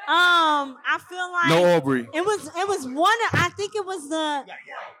I feel like no Aubrey. It was one. I think it was the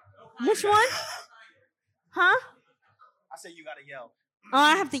which one? Huh? I said you gotta yell. Oh,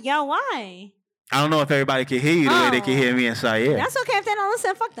 I have to yell. Why? I don't know if everybody can hear you the way they can hear me and Syed. That's okay if they don't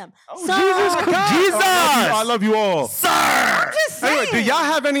listen. Fuck them. Oh, so, Jesus! I love you all. Sir! I'm just saying. Anyway, do y'all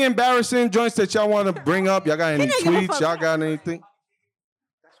have any embarrassing joints that y'all want to bring up? Y'all got any tweets? Y'all got anything?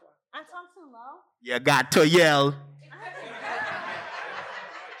 I talk too low. You got to yell.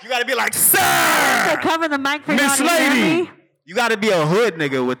 You gotta be like, sir! To cover the mic for Miss y'all to hear Lady! me. You gotta be a hood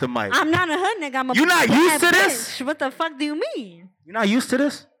nigga with the mic. I'm not a hood nigga. I'm a You not bad used to bitch. this? What the fuck do you mean? You not used to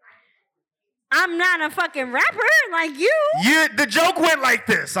this? I'm not a fucking rapper like you. The joke went like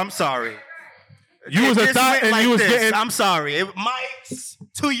this. I'm sorry. You was a This thought went and like you was this. getting I'm sorry. Mics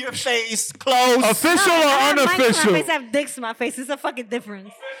to your face, close. official I or have mics to my unofficial? face, I have dicks to my face. It's a fucking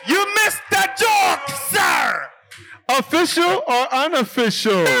difference. You missed the joke, sir. Official or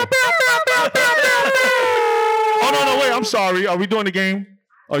unofficial? Oh no, wait. I'm sorry. Are we doing the game?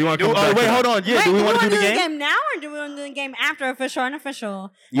 Oh, you want to come back? Wait, hold on. Yeah, Wait, do we want to do the the game? now or do we want to do the game after official or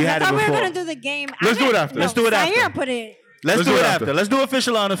unofficial? You had I it thought we before. were going to do the game. Let's do it after. Let's do it after. Zaire put it. Let's do it after. Let's do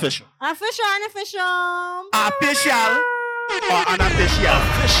official or unofficial. Official, unofficial. Official or unofficial.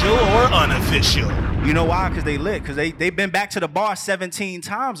 Official or unofficial. You know why? Because they lit. Because they've been back to the bar 17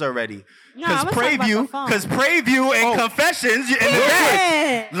 times already. No, I was talking about the phone. Preview and confessions in the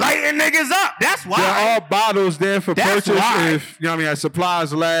back. Lighting niggas up. That's why. There are bottles there for That's purchase why. if, you know what I mean, as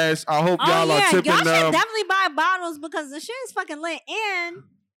supplies last. I hope y'all Oh, are yeah. tipping Y'all should them. definitely buy bottles because the shit is fucking lit. And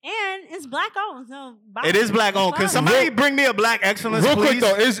it's black owned. So It is black owned. Can somebody bring me a black excellence, Real please?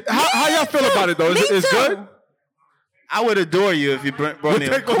 quick, though, how y'all feel about it, though? Is it good? I would adore you if you brought me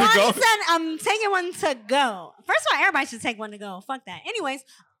a... Kwani said, I'm taking one to go. First of all, everybody should take one to go. Fuck that. Anyways,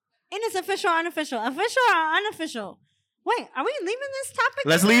 and it's official or unofficial. Official or unofficial? Wait, are we leaving this topic?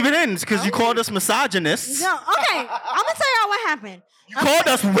 Let's leave it in because you called us misogynists. No, okay. I'm going to tell y'all what happened. You called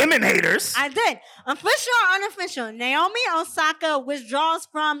us women haters. I did. Official or unofficial? Naomi Osaka withdraws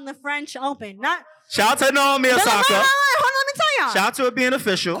from the French Open. Shout out to Naomi Hold Osaka. on, let me tell y'all. Shout out to it being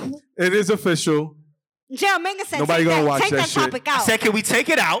official. It is official. Gerald Megan said, Nobody gonna watch take that that shit. topic out. I said, can we take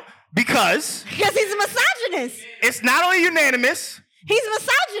it out? Because he's a misogynist. it's not only unanimous, He's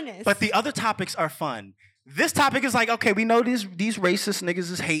misogynist. but the other topics are fun. This topic is like, okay, we know these racist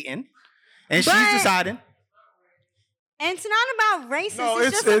niggas is hating, and she's deciding. And it's not about racist. No,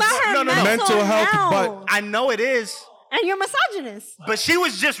 it's just about her mental health. But I know it is. And you're misogynist. But she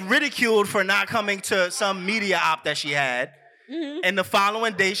was just ridiculed for not coming to some media op that she had. Mm-hmm. And the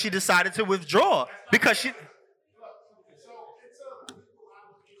following day, she decided to withdraw because she...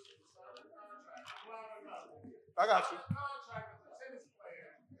 I got you.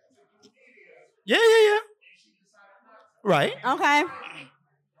 Yeah. Right. Okay.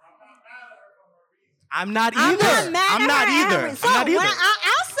 I'm not I'm either. not mad I'm at not her either. at So I'm not either.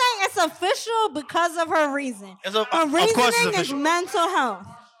 I'll say it's official because of her reason. Of Her course it's reasoning is official. mental health.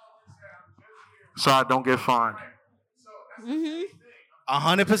 So I don't get fined. Mm-hmm.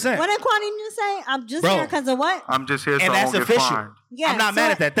 100%. What did Kwani just say? I'm just Bro. here because of what? I'm just here so And I that's won't get official. fined. Yeah, I'm not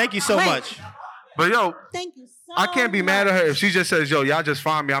mad at that. Thank you so Wait. much. But yo, Thank you so I can't be mad at her if she just says, yo, y'all just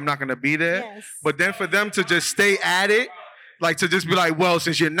find me. I'm not going to be there. Yes. But then for them to just stay at it, like to just be like, well,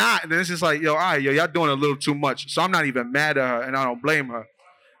 since you're not, then it's just like, yo, all right, yo, y'all doing a little too much. So I'm not even mad at her and I don't blame her.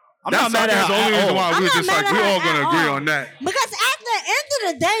 I'm not mad at That's her the only at reason all. why I'm we were not just mad like, at we her all at going to agree all. on that. Because at the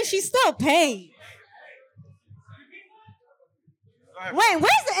end of the day, she's still paid. Wait,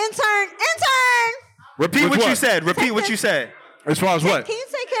 where's the intern? Intern! Repeat With what you what? said. Repeat what you said. As far as what? Can you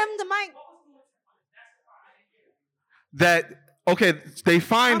take him the mic? That Okay, they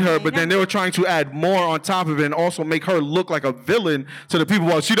find her, but then they were trying to add more on top of it and also make her look like a villain to the people.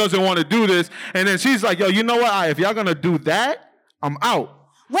 Well, she doesn't want to do this. And then she's like, yo, you know what? If y'all going to do that, I'm out.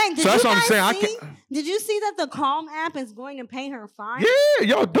 Wait, did so that's you what I'm guys saying. see? Did you see that the Calm app is going to pay her fine? Yeah,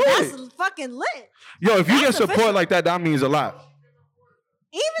 yo, do it. That's fucking lit. Yo, if you get That's support official. like that, that means a lot.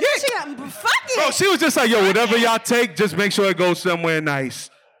 Even if she got, fuck it. Bro, she was just like, yo, whatever y'all take, just make sure it goes somewhere nice.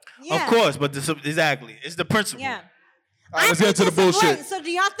 Yeah. Of course, but exactly. It's the principle. Yeah. All right, let's get into the bullshit. Wait, so do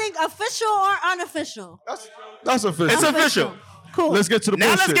y'all think official or unofficial? That's official. It's official. Cool. Let's get to the Now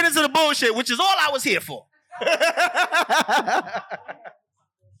bullshit. let's get into the bullshit, which is all I was here for.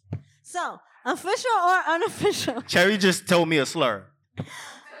 So, official or unofficial? Cherry just told me a slur.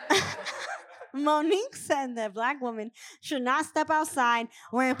 Monique said that black women should not step outside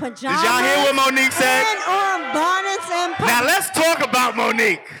wearing pajamas. Did y'all hear what Monique said? Or bonnets and Now let's talk about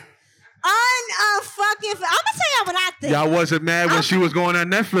Monique. I'm gonna tell y'all what I think. Y'all wasn't mad when she was going on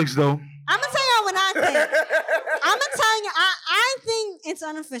Netflix, though. I'm gonna tell y'all what I think. I'm gonna tell you, I think it's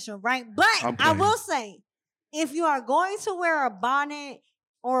unofficial, right? But I will say, if you are going to wear a bonnet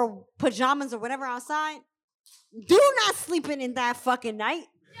or pajamas or whatever outside, do not sleep in that fucking night.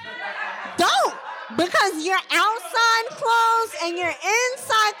 Don't. Because your outside clothes and your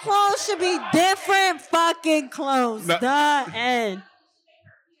inside clothes should be different fucking clothes. The end.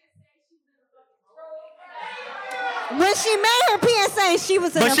 When she made her PSA, she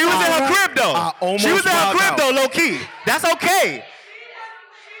was in But she was in her crib, though. She was in her crib, though, low key. That's okay.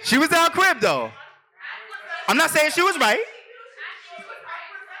 She was in her crib, though. I'm not saying she was right.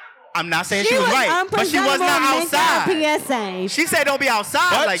 I'm not saying she was right, but she was not outside. PSA. She said don't be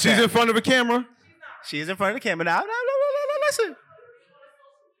outside What? like She's that. in front of a camera? She is in front of the camera. Now, listen.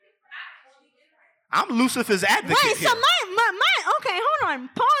 I'm Lucifer's advocate Wait, here. so my okay, hold on.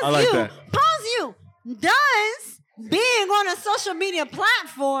 Pause I like you. that. Pause you. Does being on a social media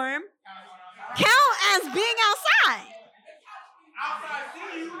platform count as being outside?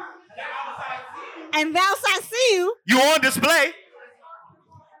 And outside see you. You on display.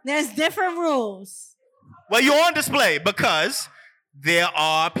 There's different rules. Well, you're on display because there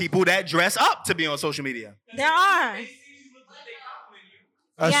are people that dress up to be on social media. There are.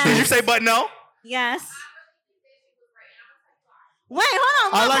 That's Did you say but no? Yes. Wait,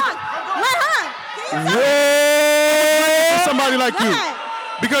 hold on. Wait, hold on. Wait, somebody like you. ahead.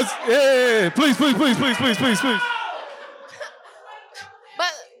 Because, please.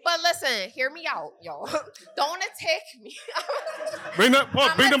 But listen, hear me out, y'all. Don't attack me. Bring them.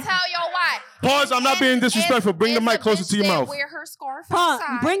 I'm gonna tell y'all why. Pause. I'm not being disrespectful. Bring the mic closer to your mouth. Wear her scarf Pause.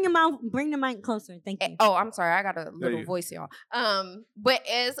 outside. Bring the mic closer. Thank you. Oh, I'm sorry. I got a little you- voice, y'all. But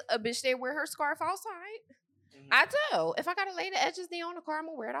as a bitch that wear her scarf outside, I do. If I gotta lay the edges down on the car, I'm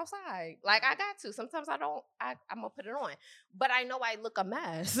gonna wear it outside. Like I got to. Sometimes I don't. I'm gonna put it on. But I know I look a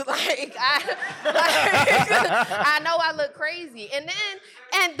mess. I know I look crazy. And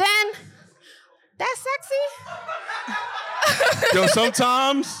then that's sexy. Yo,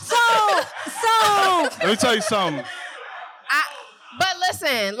 sometimes. So Let me tell you something. But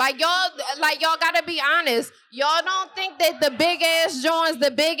listen, like y'all gotta be honest. Y'all don't think that the big ass joints,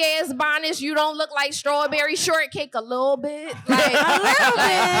 the big ass bonnets, you don't look like strawberry shortcake a little bit? Like a little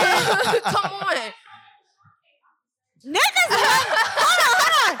bit. Come on. niggas like, hold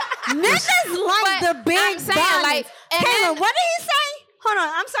on. Niggas like the big I'm saying, bonnets. like, and Kayla, then- what did he say? Hold on,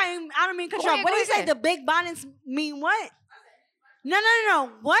 I'm sorry, I don't mean to cut you Go off. ahead, What go did he say? ahead. The big bonnets mean what? No.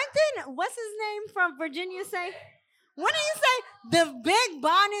 What's his name from Virginia say? What did he say? The big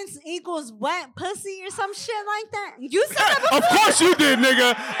bonnets equals wet pussy or some shit like that? You said that before? Of course you did,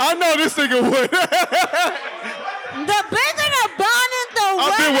 nigga. I know this nigga would. The bigger the bonnet, the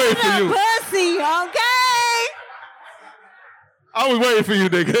I've been waiting for wetter the you. pussy, okay? I was waiting for you,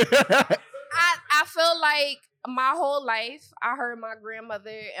 nigga. I feel like my whole life, I heard my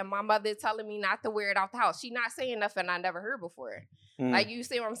grandmother and my mother telling me not to wear it out the house. She not saying nothing I never heard before. Like, you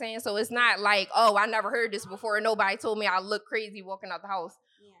see what I'm saying? So it's not like, oh, I never heard this before. Nobody told me I look crazy walking out the house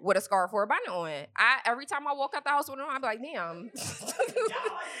with a scarf or a bonnet on. Every time I walk out the house with it on, I be like, damn.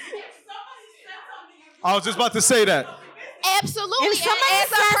 I was just about to say that. Absolutely. If somebody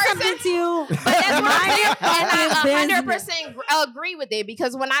says something to you, But that's what I'm saying. And I business. 100% agree with it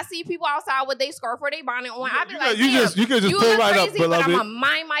because when I see people outside with their scarf or their bonnet on, I be like, you damn, can just you pull look right up, crazy, but beloved. I'm gonna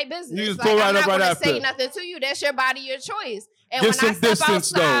mind my business. You just like, pull right I'm up not right gonna after. say nothing to you. That's your body, your choice. And Get when I some step distance,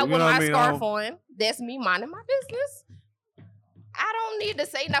 though, outside you with know what my I mean? scarf on, that's me minding my business. I don't need to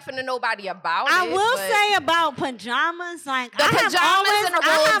say nothing to nobody about I it. will but say about pajamas, like the I have pajamas and the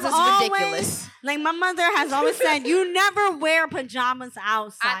I have robes is ridiculous. Like my mother has always said, you never wear pajamas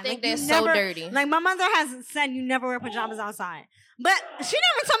outside. I think like, that's so dirty. Like my mother has said, you never wear pajamas outside. But she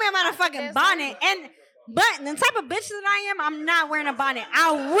never told me about a fucking bonnet. But the type of bitch that I am, I'm not wearing a bonnet.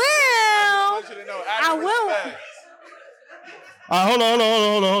 I will. Hold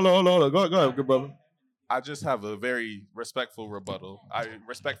on. Go ahead, good brother. I just have a very respectful rebuttal. I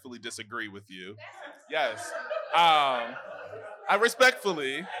respectfully disagree with you. Yes. I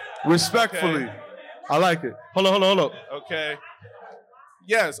respectfully. Okay. I like it. Hold on. Okay.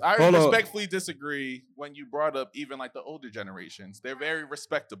 Yes, I respectfully disagree when you brought up even like the older generations. They're very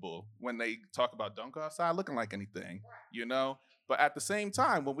respectable when they talk about don't go outside looking like anything, you know? But at the same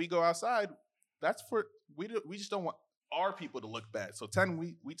time, when we go outside, that's for, we just don't want our people to look bad. So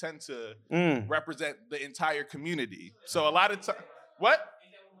we tend to represent the entire community. So a lot of time, what?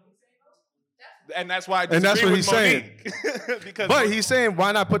 And that's why I disagree that's what with he's Monique. saying. But he's saying,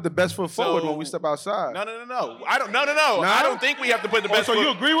 why not put the best foot forward when we step outside? No. I don't think we have to put the best so foot.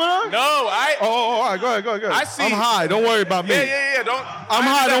 you agree with her? No, all right, go ahead. I see. I'm high. Don't worry about me. Yeah. I'm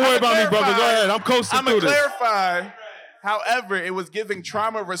high. Don't worry about me, brother. Go ahead. I'm coasting through this. I'm going to clarify. However, it was giving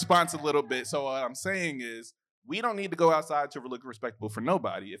trauma response a little bit. So what I'm saying is, we don't need to go outside to look respectable for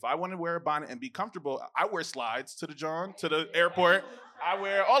nobody. If I want to wear a bonnet and be comfortable, I wear slides to the airport. I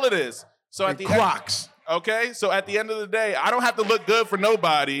wear all of this. So at the Crocs. Okay, so at the end of the day, I don't have to look good for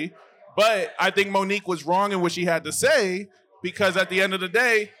nobody, but I think Monique was wrong in what she had to say, because at the end of the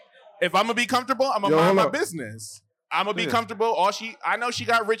day, if I'm gonna be comfortable, I'm gonna mind my business. I'm gonna be comfortable. I know she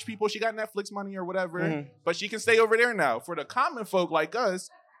got rich people, she got Netflix money or whatever, but she can stay over there now. For the common folk like us,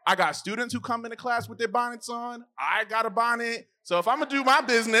 I got students who come into class with their bonnets on. I got a bonnet. So if I'm gonna do my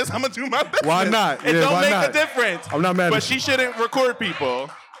business, I'm gonna do my business. Why not? It don't make a difference. I'm not mad but at she shouldn't record people.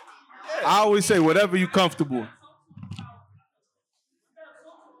 I always say whatever you comfortable.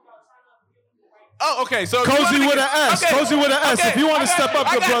 Oh, okay. So Cozy with an S. Okay. Cozy with an S. Okay. If you want to step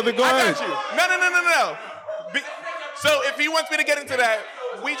up, good brother, go ahead. No. So if he wants me to get into that,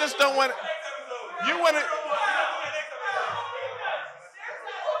 we just don't want. You want to.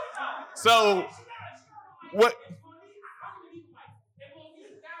 So what?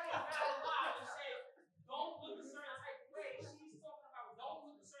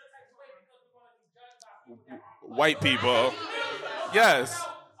 White people. Yes.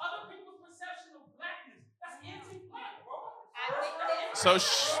 So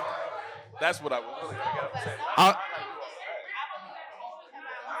that's what I was really gonna say.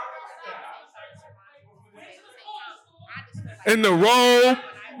 In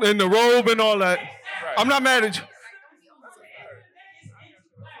the robe and all that. Right. I'm not mad at you.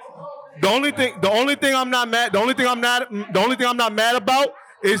 The only thing I'm not mad about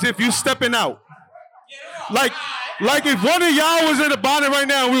is if you stepping out. Like if one of y'all was in the bonnet right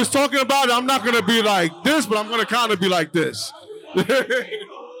now and we was talking about it, I'm not gonna be like this, but I'm gonna kind of be like this. But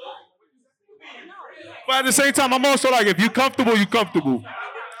at the same time, I'm also like, if you comfortable, you comfortable.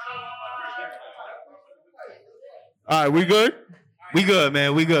 All right, we good? We good,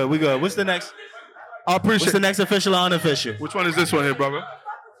 man. We good. What's the next? I appreciate. What's the next official or unofficial? Which one is this one here, brother?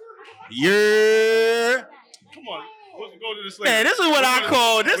 Yeah. Come on. Go to this later. Man, this is what I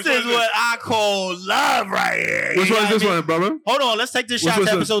call love right here. Which one is this one, brother? Hold on, let's take this shot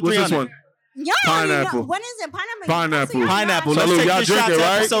to episode 300. What's this one? Y'all Pineapple. What is it? Pineapple. Pineapple. Let's take this shot to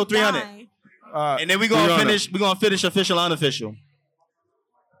episode 300. And then we're gonna finish official, unofficial.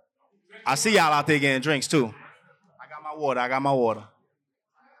 I see y'all out there getting drinks too. I got my water.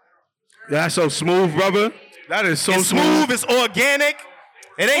 That's so smooth, brother. That is so smooth. It's organic.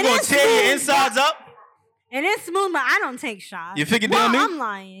 It ain't gonna tear your insides up. And it's smooth, but I don't take shots. You figured down me? I'm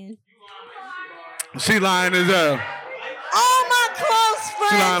lying. She lying as hell. All my close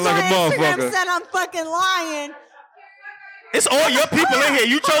friends like on a Instagram said I'm fucking lying. It's all your people in here.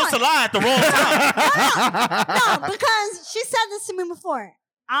 You chose to lie at the wrong time. No, because she said this to me before.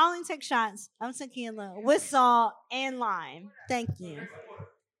 I only take shots of tequila with salt and lime. Thank you.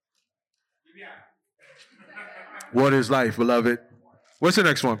 What is life, beloved? What's the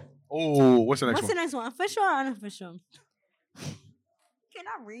next one? Oh, what's the next one? What's the next one? Official or unofficial? Can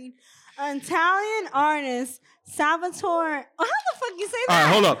I read? Italian artist Salvatore. Oh, how the fuck you say that? All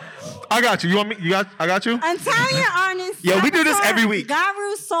right, hold up. I got you. You want me? I got you. Italian artist. Yo, we do this every week.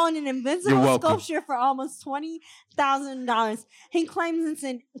 Garu sold an invisible sculpture for almost $20,000. He claims it's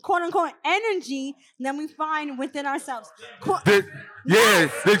an quote unquote energy that we find within ourselves. Did y'all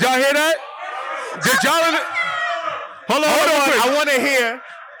hear that? Did y'all? Hold on. I want to hear.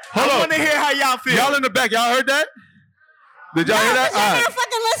 I want to hear how y'all feel. Y'all in the back. Y'all heard that? Did y'all hear that? Y'all not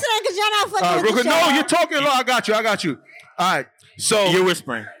fucking listening because y'all not fucking with the show. No, you're talking. I got you. All right. So you're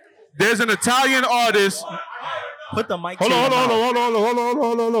whispering. There's an Italian artist. Put the mic. Hold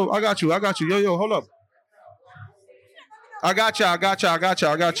on. I got you. Yo, hold up. I got y'all.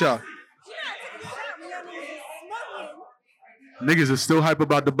 Niggas are still hype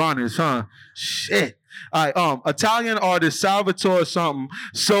about the bonnets, huh? Shit. All right, Italian artist Salvatore something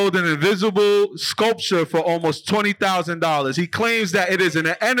sold an invisible sculpture for almost $20,000. He claims that it is an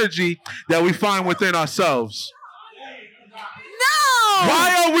energy that we find within ourselves. No!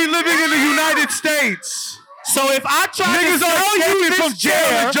 Why are we living in the United States? So if I try niggas to sell you are from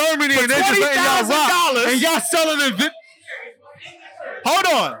jail in Germany and they're just letting y'all rock, and y'all selling it. Hold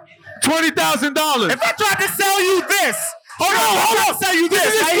on. $20,000. If I tried to sell you this, hold on, sell you this.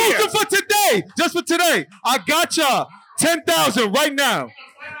 This is right here. exclusive for today. Just for today. I got y'all 10,000 right now.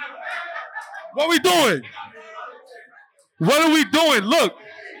 What we doing? What are we doing? Look.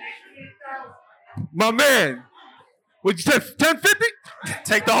 My man. What you said, 1050?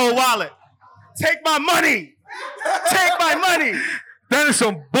 Take the whole wallet. Take my money. Take my money. That is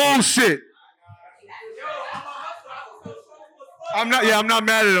some bullshit. I'm not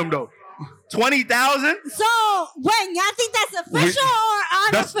mad at him though. 20,000? So, wait, y'all think that's official or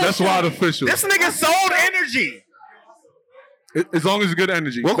unofficial? That's wild official. This nigga sold energy. As long as it's good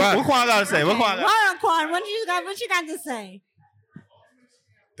energy. What Quan gotta say? What Quan Hold on, Quan. What you got to say?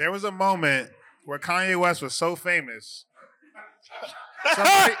 There was a moment where Kanye West was so famous.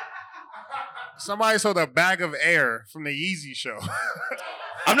 Somebody sold a bag of air from the Yeezy show.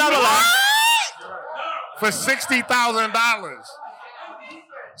 I'm not gonna lie. For $60,000.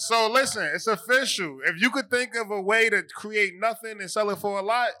 So listen, it's official. If you could think of a way to create nothing and sell it for a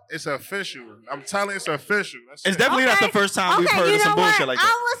lot, it's official. I'm telling you, it's official. It's definitely not the first time we've heard of some bullshit like that.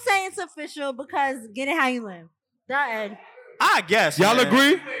 I will say it's official because get it how you live. That I guess. Y'all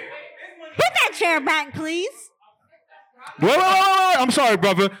agree? Put that chair back, please. Wait. I'm sorry,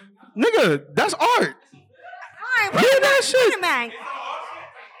 brother. Nigga, that's art. All right, put it back.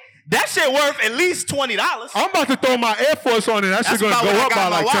 That shit worth at least $20. I'm about to throw my Air Force on it. That shit gonna go up by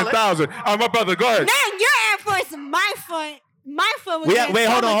like 10,000. All right, my brother, go ahead. Man, your Air Force, my foot was. Wait,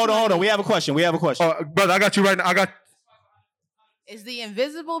 hold on. We have a question. Brother, I got you right now. Is the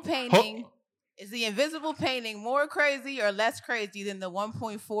invisible painting? Is the invisible painting more crazy or less crazy than the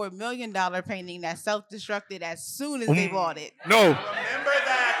 $1.4 million painting that self-destructed as soon as they bought it? No.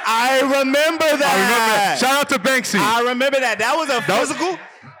 I remember that. Shout out to Banksy. I remember that. That was a physical.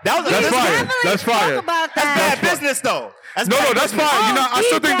 That's fire. That's fire. That's bad business though. That's fine. You know, I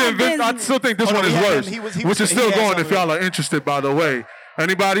still think this one is worse. Which is still going if y'all are interested, by the way.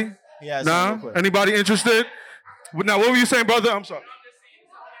 Anybody? Nah? Anybody interested? Now, what were you saying, brother? I'm sorry.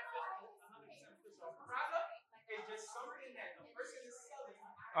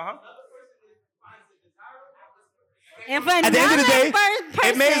 And at the end of the day,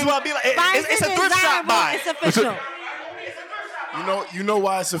 it may as well be like it's a thrift shop buy. It's official. You know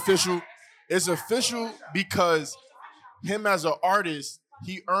why it's official? It's official because him as an artist,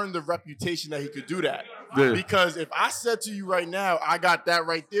 he earned the reputation that he could do that. Yeah. Because if I said to you right now, I got that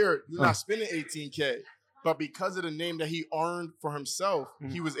right there, you're not spending $18K. But because of the name that he earned for himself,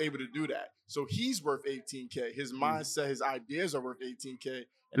 he was able to do that. So he's worth $18K. His mindset, his ideas are worth $18K.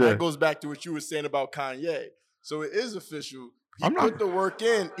 And that goes back to what you were saying about Kanye. So it is official. He put the work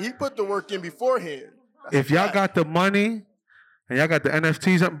in. He put the work in beforehand. If y'all got the money and y'all got the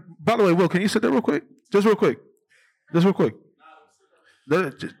NFTs. By the way, Will, can you sit there real quick? Just real quick.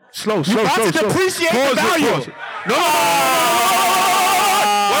 Slow. Depreciate the value. No. Wait,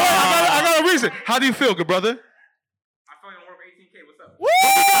 I got a reason. How do you feel, good brother? I feel like I'm worth 18K. What's up? What's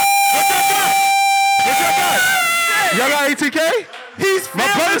y'all got 18K? My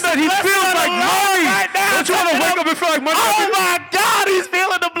brother said he feels like money. Right now. Don't you want to wake up and feel like money? Oh my God, he's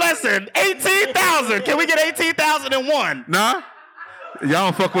feeling the blessing. 18,000. Can we get 18,001? Nah. Y'all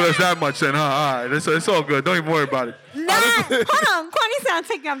don't fuck with us that much then, huh? All right, it's all good. Don't even worry about it. Nah, hold on. Kwani said I'll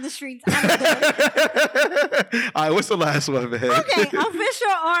take you off the streets. All right, what's the last one, man? Okay,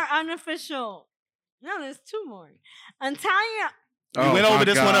 official or unofficial? No, there's two more. We went over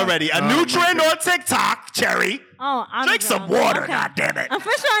this one already. A new trend on TikTok, Cherry. Drink some water, goddammit.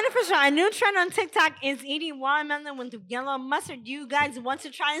 Official or unofficial? A new trend on TikTok is eating watermelon with yellow mustard. Do you guys want to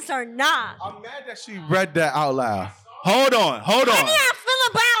try this or not? I'm mad that she read that out loud. Hold on. How do y'all feel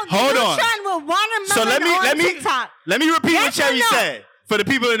about the new trend with watermelon on TikTok? Let me repeat what Cherry said for the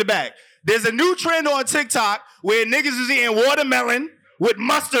people in the back. There's a new trend on TikTok where niggas is eating watermelon with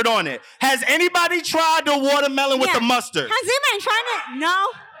mustard on it. Has anybody tried the watermelon with the mustard? Has anybody tried it? No.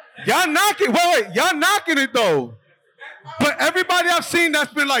 Y'all knocking. Wait. Y'all knocking it though. But everybody I've seen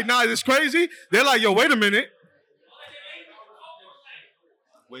that's been like, nah, it's crazy. They're like, yo, wait a minute.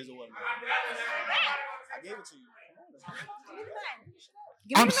 Where's the watermelon? I gave it to you.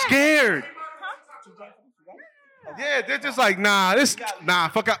 I'm scared. Yeah, they're just like, nah,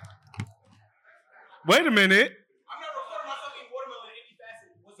 fuck up. Wait a minute.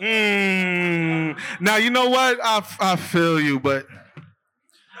 Now, you know what? I feel you, but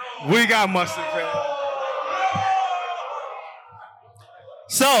we got mustard.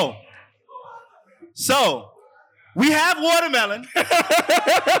 So, we have watermelon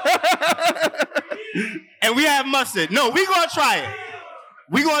and we have mustard. No, we gonna try it.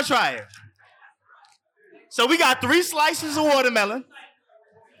 We gonna try it. So we got 3 slices of watermelon.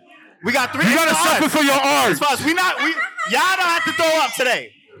 We got 3. You gotta suffer for your art. Y'all don't have to throw up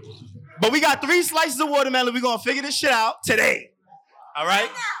today. But we got 3 slices of watermelon. We're gonna figure this shit out today. All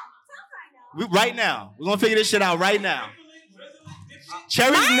right? Right now. We're gonna figure this shit out right now. My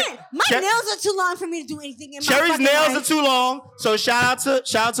nails are too long for me to do anything in my Cherry's fucking nails life. are too long. So shout out to Quanah.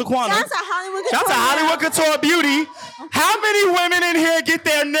 Shout out to Hollywood Couture. Shout out to Hollywood Couture Beauty. How many women in here get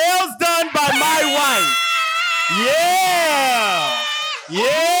their nails done by my wife? Yeah.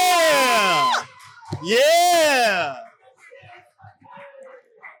 Yeah. Yeah.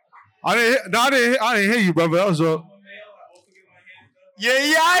 I didn't hear you, brother. That was a.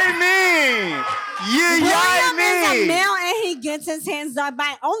 Yeah, I mean. William is a male and he gets his hands done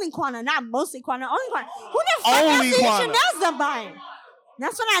by only Quanah, not mostly Quanah. Only Quanah. Who the fuck else gets your nails done by?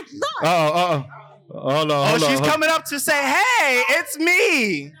 That's what I thought. Hold on. She's coming up to say, hey, it's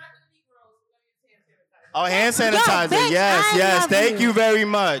me. Oh, hand sanitizer. Bitch, Yes. Thank you very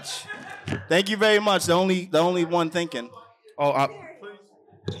much. Thank you very much. The only one thinking. All right,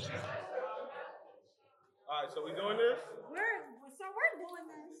 so we doing this? We're doing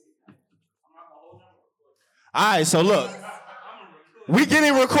this. All right, so look. We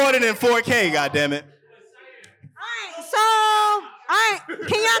getting recorded in 4K, goddammit. All right, can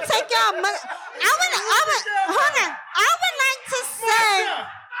y'all take y'all hold on. I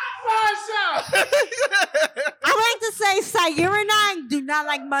would like to say Sayura and I do not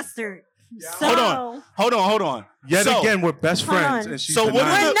like mustard. So, Hold on. Yet again, we're best friends. And she's we're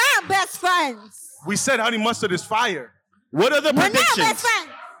not best friends. We said honey mustard is fire. What are the predictions? We're not best friends.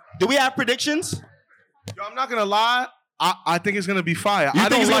 Do we have predictions? Yo, I'm not gonna lie. I think it's gonna be fire. You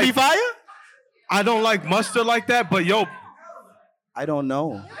think it's gonna be fire? I don't like mustard like that, but yo, I don't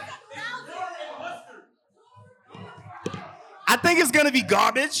know. I think it's gonna be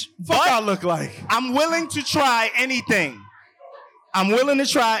garbage. What I look like? I'm willing to try anything. We're doing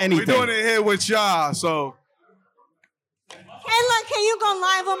it here with y'all, so. Kayla, can you go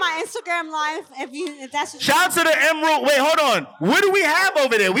live on my Instagram live if that's what Shout out to the Emerald. Wait, hold on. What do we have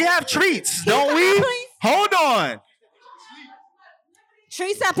over there? We have treats, don't we? Hold on.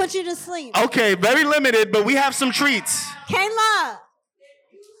 Treats that put you to sleep. Okay, very limited, but we have some treats. Kayla.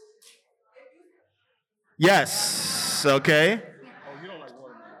 Yes. Okay.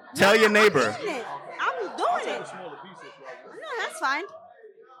 Tell your neighbor. I'm doing it. No, that's fine.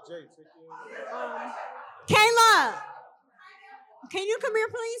 Kayla. Can you come here,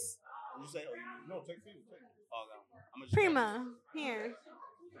 please? Prima, here.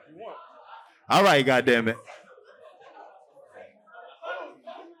 All right, goddammit.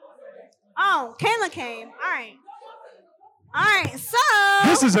 Oh, Kayla came. All right, so.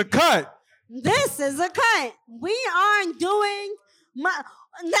 This is a cut. We are doing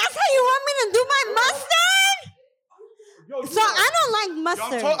that's how you want me to do my mustard? So I don't like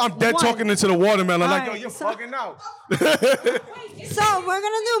mustard. I'm dead talking into the watermelon. All Like, right, yo, you're bugging out. So we're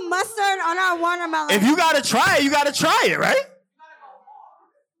going to do mustard on our watermelon. If you gotta try it, you gotta try it, right?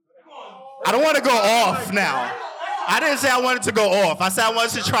 I don't want to go off now. I didn't say I wanted to go off. I said I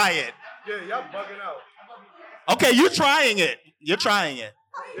wanted to try it. Yeah, y'all bugging out. Okay, you're trying it. Yeah.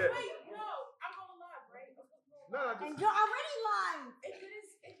 And you're already live.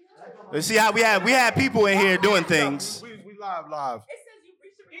 Let's see how we had people in here doing things. We live.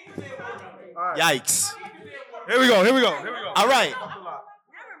 Yikes. Here we go. All right.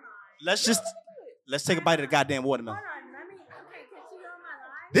 Let's take a bite of the goddamn watermelon.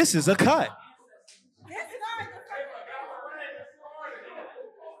 This is a cut.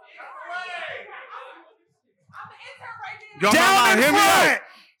 Yo, Down in front.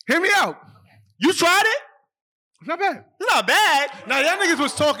 Hear me out. You tried it? It's not bad. It's not bad. Now, y'all niggas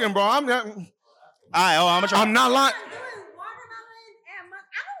was talking, bro. All right, I'm gonna try. I'm not lying.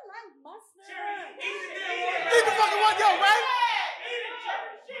 Eat the fucking one, yo, right?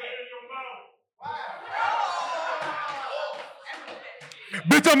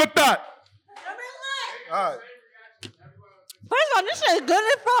 Bitch, I'm a thot. All right. First of all, this shit is good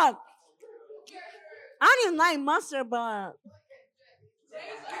as fuck. I don't even like mustard, but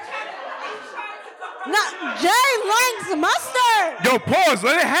No, Jay likes mustard. Yo, pause.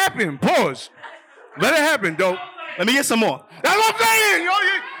 Let it happen. Pause. Let it happen, though. Let me get some more. That's what I'm saying. Yo,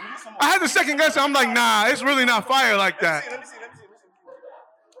 I had the second guess. I'm like, nah, it's really not fire like that. Let me see.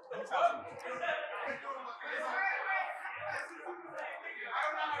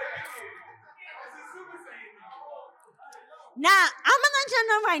 Nah, I'm gonna let you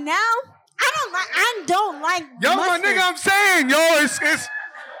know right now. I don't like Yo, mustard. my nigga, I'm saying, yo, it's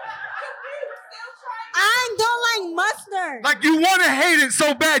I don't like mustard. like you want to hate it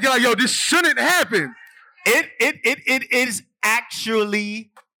so bad. You're like, yo, this shouldn't happen. It is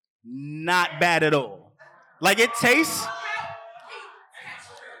actually not bad at all. Like it tastes.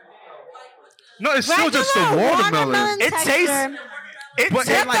 No, it's still just the watermelon. It tastes. But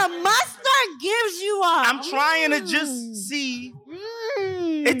the mustard gives you a. I'm trying to just see.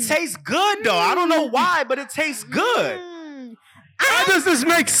 It tastes good though. I don't know why, but it tastes good. How does this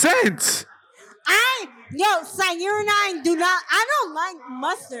make sense? Sayur and I do not. I don't like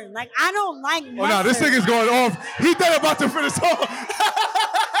mustard. Like I don't like mustard. Oh no, this nigga's going off. He thought about to finish off.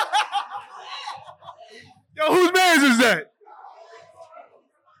 Yo, whose man's is that?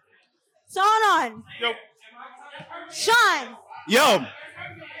 So hold on. Yo. Sean. Yo,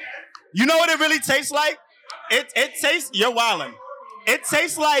 you know what it really tastes like? It tastes. You're wildin'. It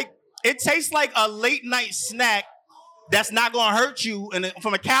tastes like a late night snack that's not gonna hurt you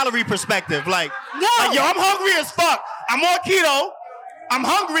from a calorie perspective. Like, yo, I'm hungry as fuck. I'm on keto. I'm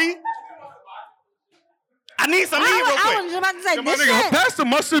hungry. I need some meat real quick. I was about to say, this nigga, shit. pass the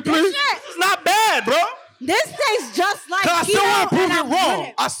mustard, please. It's not bad, bro. This tastes just like I still want to keto, prove and it I'm wrong. with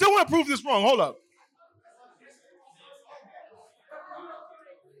it. I still want to prove this wrong. Hold up.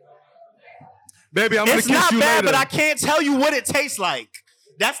 Baby, I'm gonna It's kiss not you bad, later. but I can't tell you what it tastes like.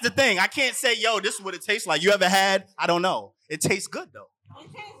 That's the thing. I can't say, yo, this is what it tastes like. You ever had? I don't know. It tastes good though. It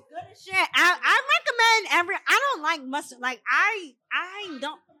tastes good as shit. I recommend I don't like mustard. Like I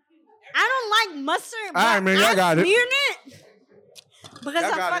don't like mustard. All right, man, y'all got it. Smearing it because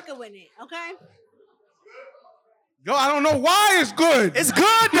Y'all I'm got fucking with it. Okay. Yo, I don't know why it's good. It's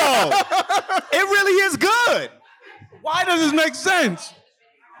good though. It really is good. Why does this make sense?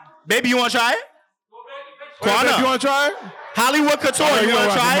 Baby, you want to try it? Babe, you want to try it? Hollywood Couture, Oh, you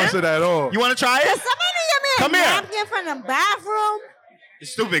want to try mustard it? at all. You want to try Can it? somebody get me a Come here. napkin from the bathroom?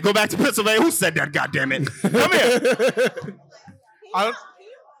 It's stupid. Go back to Pennsylvania. Who said that? God damn it. Come here.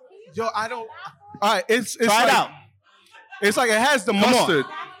 I don't. All right, it's Try like, it out. It's like it has the on. mustard.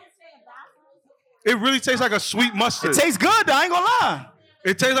 It really tastes like a sweet mustard. It tastes good though. I ain't gonna lie.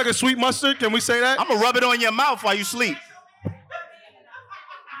 It tastes like a sweet mustard. Can we say that? I'm gonna rub it on your mouth while you sleep.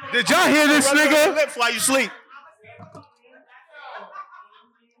 Did y'all hear this Rub it on your nigga? lips while you sleep.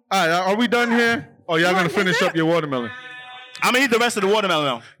 All right, are we done here? Oh, y'all gonna finish up your watermelon? I'm gonna eat the rest of the watermelon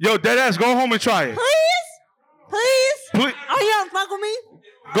now. Yo, deadass, go home and try it. Please? Oh, you don't fuck with me?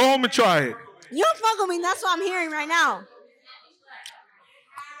 Go home and try it. You don't fuck with me. That's what I'm hearing right now.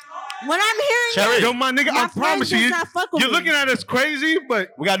 What I'm hearing Cherry. is Yo, my nigga, I friend promise you, does not fuck with you're me. looking at us crazy,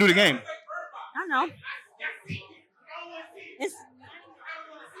 but we gotta do the game. I know. It's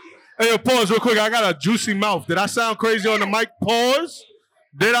hey, yo, pause real quick. I got a juicy mouth. Did I sound crazy on the mic? Pause.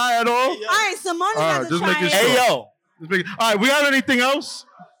 Did I at all? all right, Simone All right, got to just try making it. sure. Hey yo. All right, we got anything else?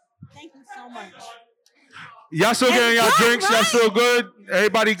 Thank you so much. Y'all still getting y'all It's good, drinks? Y'all right? still good?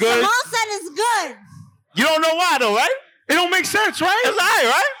 Everybody good? Simone said it's good. You don't know why though, right? It don't make sense, right? It's alright,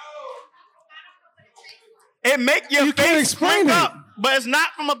 right? It make your You can't face explain spring it. up, but it's not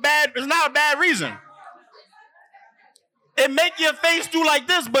a bad reason. It make your face do like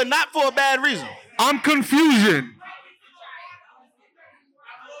this, but not for a bad reason. I'm confusion.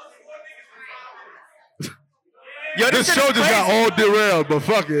 Yo, This shit show is just got crazy. all derailed, but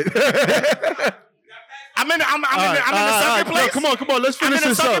fuck it. I'm in the second place. Yo, come on, let's I'm finish in the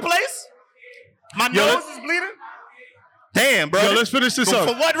this up. second place. My Yo, nose is bleeding. Damn, bro. Yo, let's finish this up.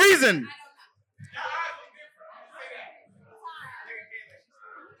 For what reason?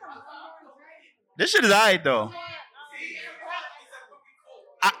 This shit is alright though.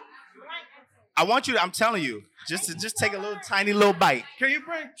 I want you to, I'm telling you, just take a little tiny little bite. Can you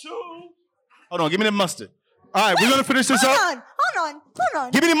bring two? Hold on, give me the mustard. All right, we're gonna finish this up. Hold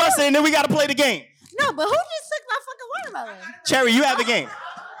on. Give me the mustard and then we gotta play the game. No, but who just took my fucking watermelon? Cherry, you have the game.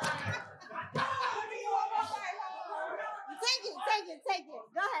 Take it.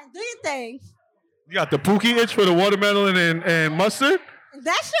 Go ahead, do your thing. You got the pookie itch for the watermelon and mustard?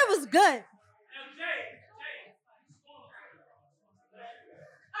 That shit was good.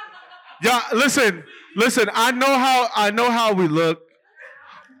 Yeah, listen. I know how we look,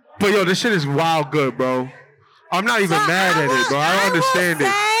 but yo, this shit is wild good, bro. I'm not even mad at it, bro. I don't understand it.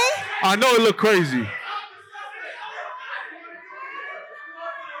 I know it look crazy.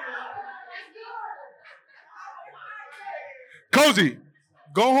 Cozy,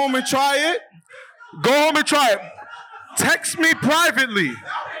 go home and try it. Go home and try it. Text me privately.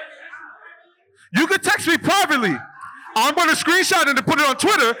 You can text me privately. I'm going to screenshot it and put it on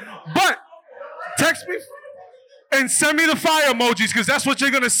Twitter, but text me and send me the fire emojis because that's what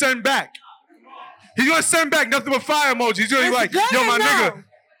you're going to send back. He's going to send back nothing but fire emojis. He's going to be like, yo, my nigga,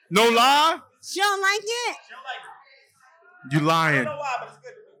 no lie? She don't like it? You lying.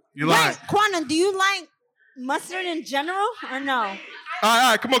 You lying. Wait, Quana, do you like mustard in general or no?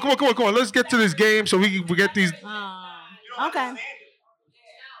 All right, come on. Let's get to this game so we get these. Okay. All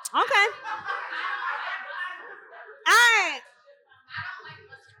right.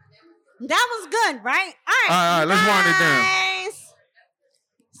 That was good, right? All right, let's wind it down.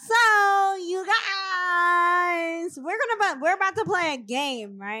 So, you guys, we're about to play a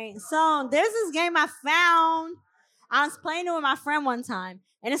game, right? So, there's this game I found. I was playing it with my friend one time,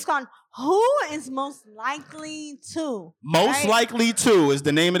 and it's called Who is Most Likely To? Most Likely To is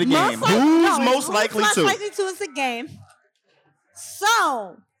the name of the game. Who's most likely to? Most likely to is the game.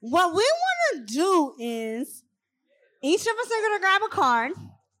 So, what we want to do is, each of us are going to grab a card.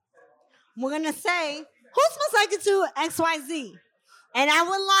 We're going to say, who's most likely to XYZ? And I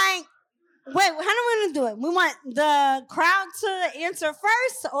would wait, how do we want to do it? We want the crowd to answer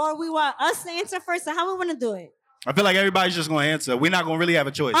first, or we want us to answer first? So how we want to do it? I feel like everybody's just going to answer. We're not going to really have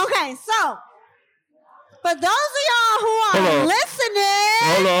a choice. Okay, so, for those of y'all who are listening.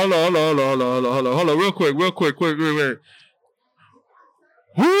 Hold on. Real quick. Hold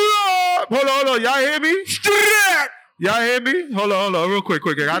on. Y'all hear me? Y'all hear me? Hold on. Real quick.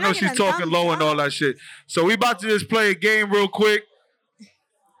 I know she's talking low and all that shit. So we about to just play a game real quick.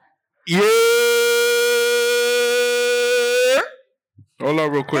 Yeah. Hold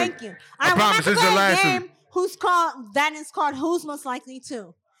on real quick. Thank you. I promise this is the last game is called Who's Most Likely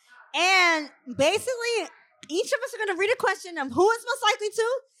To. And basically, each of us are going to read a question of who is most likely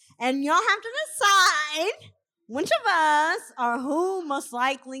to, and y'all have to decide which of us are who most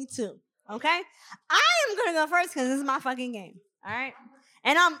likely to. Okay? I am going to go first because this is my fucking game. All right?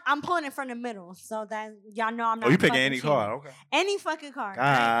 And I'm pulling it from the middle so that y'all know I'm not. Oh, you picking any card? Okay. Any fucking card.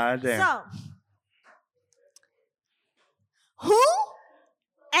 God damn. So, who?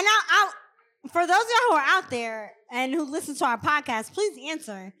 And I'll for those of y'all who are out there and who listen to our podcast, please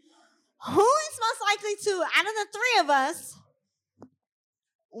answer. Who is most likely to, out of the three of us,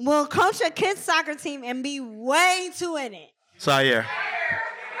 will coach a kids soccer team and be way too in it? Sayer.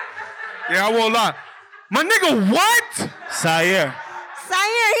 Yeah, I won't lie. My nigga, what? Sayer, he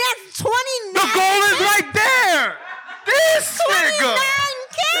has 29 The goal is right there. This 29 nigga.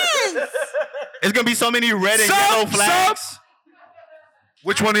 kids. It's going to be so many red and yellow flags.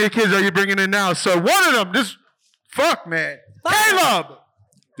 Which one of your kids are you bringing in now, sir? One of them. Just fuck, man. Caleb.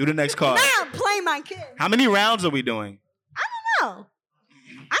 Do the next card. Now play my kid. How many rounds are we doing? I don't know.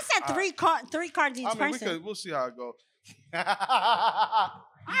 I said three cards each person. We'll see how it goes. All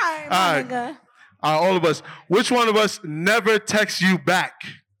right, my nigga. All of us. Which one of us never texts you back?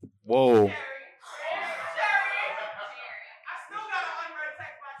 Whoa.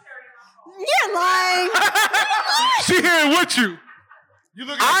 You're lying. She here with you. You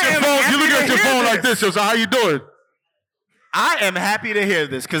look at your phone like this. So how you doing? I am happy to hear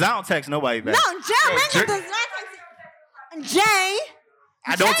this because I don't text nobody back. No, Jay does not text. Jay.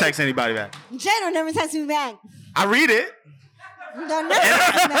 I don't text anybody back. Jay don't never text me back. I read it. Don't never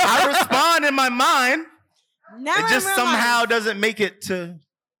text me back. I respond in my mind. Never it just somehow doesn't make it to.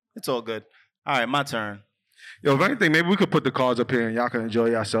 It's all good. All right, my turn. Yo, if anything, maybe we could put the cards up here and y'all can enjoy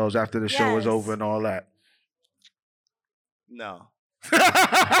yourselves after the show is over and all that. No.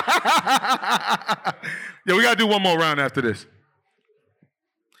 Yeah, we gotta do one more round after this.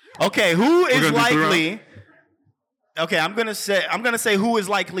 Okay, who is likely? Okay, I'm gonna say who is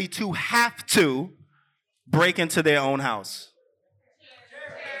likely to have to break into their own house.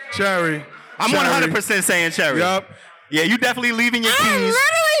 Cherry. I'm 100% saying Cherry. Yup. Yeah, you definitely leaving your keys. I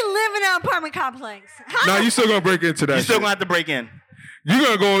literally live in an apartment complex. No, you still gonna break into that. You still gonna have to break in. You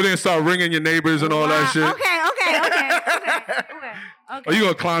gonna go over there and start ringing your neighbors and all that shit. Okay. Or you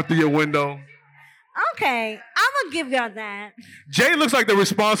gonna climb through your window? Okay, I'm gonna give y'all that. Jay looks like the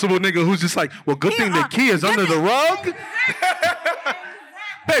responsible nigga who's just like, well, good thing the key is under the rug.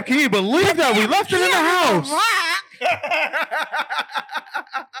 Babe, can you believe that we left it in the house?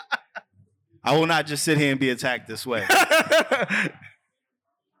 I will not just sit here and be attacked this way.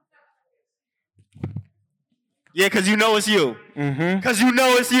 Yeah, because you know it's you. Because you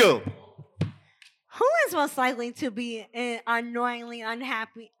know it's you. Who is most likely to be annoyingly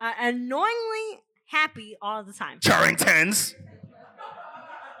happy all the time? Charringtons.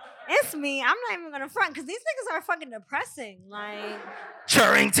 It's me. I'm not even gonna front because these niggas are fucking depressing. Like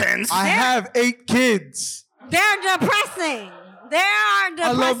Charringtons. I have 8 kids. they're depressing. They are depressing.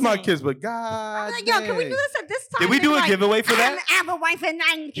 I love my kids, but God. I'm like, yo, can we do this at this time? Did we do a giveaway for that? I have a wife and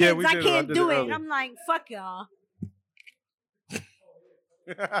 9 kids. Yeah, we I did it. can't I did do it it. earlier. I'm like, fuck y'all.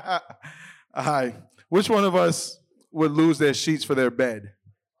 All right. Which one of us would lose their sheets for their bed?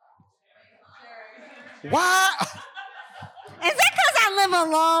 Why? Is that because I live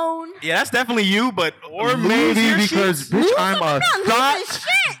alone? Yeah, that's definitely you, but Or maybe because, bitch, I'm a thought.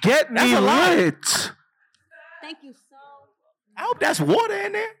 Shit. Get me lit. Thank you so. I hope that's water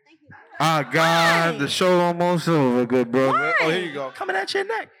in there. Ah, God, the show almost over, good bro. Why? Oh, here you go. Coming at your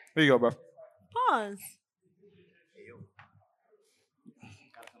neck. Here you go, bro. Pause.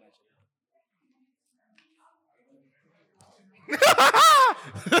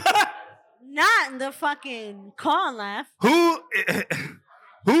 Not the fucking call laugh. Who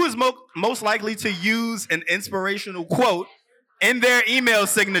is most likely to use an inspirational quote in their email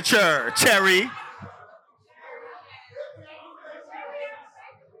signature? Cherry.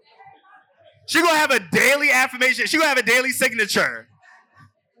 She gonna have a daily affirmation. She gonna have a daily signature.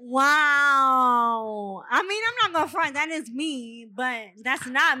 Wow. I mean, I'm not gonna front. That is me, but that's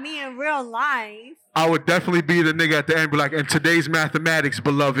not me in real life. I would definitely be the nigga at the end, be like, in today's mathematics,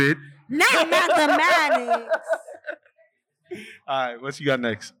 beloved. Not mathematics. All right, what you got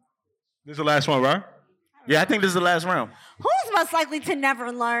next? This is the last one, right? Yeah, I think this is the last round. Who's most likely to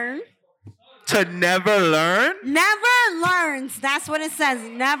never learn? To never learn? Never learns. That's what it says.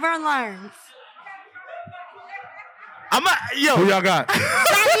 Never learns. Who y'all got?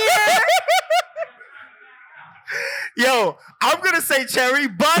 Yo, I'm gonna say Cherry,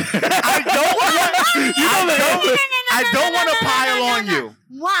 but I don't want to pile on you.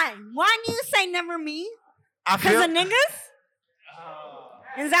 Why? Why do you say never me? I Because feel. of niggas?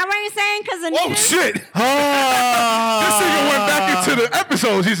 Is that what you're saying? Because of Oh, niggas? shit. This nigga went back into the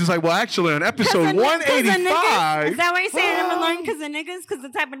episodes. He's just like, well, actually, on episode 185. Is that what you're saying? Never learn because of niggas? Because the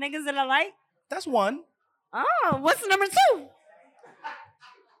type of niggas that I like? That's one. Oh, what's number 2?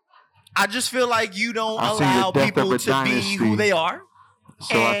 I just feel like you don't I seen allow the death people of a to be dynasty. who they are.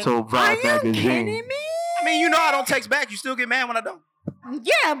 So I told Vibe Magazine. I mean, you know I don't text back. You still get mad when I don't.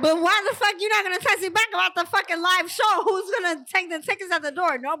 Yeah, but why the fuck you not gonna text me back about the fucking live show? Who's gonna take the tickets at the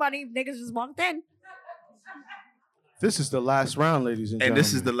door? Nobody. Niggas just walked in. This is the last round, ladies and And gentlemen.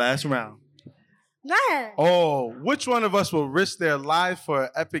 this is the last round. Go ahead. Oh, which one of us will risk their life for an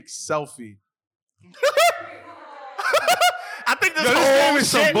epic selfie? I think this Yo, this whole game is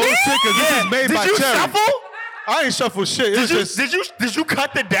some shit- bullshit because this is made Did by you Cherry. shuffle? I ain't shuffle shit. It's just, Did you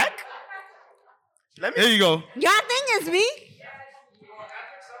cut the deck? Here you go. Y'all think it's me?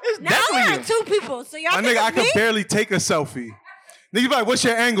 It's Now I definitely got 2 people, so y'all My think nigga, I it's could me? barely take a selfie. Nigga, be like, what's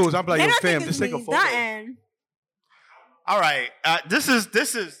your angles? I'm like, They yo, don't fam, think just it's take a me. photo. Nothing. All right. This is.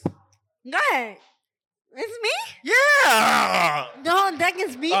 Go ahead. It's me? Yeah. No, that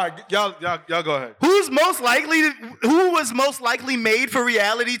is me. All right, y'all go ahead. Who was most likely made for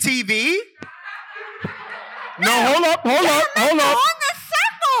reality TV? No, hold up. On the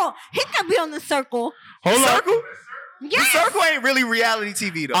circle. He could be on the circle. Hold up. Circle? Yes. The Circle ain't really reality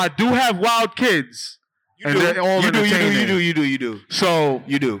TV though. I do have wild kids. And they're all You entertaining. do. So,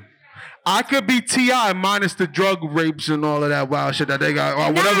 You do. I could be T.I. minus the drug rapes and all of that wild shit that they got,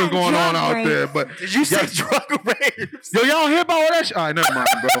 or whatever's going on out there. But Did you say drug rapes? yo, y'all hear about all that shit? All right, never mind,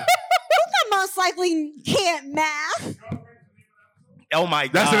 bro. Who the most likely can't math? Oh my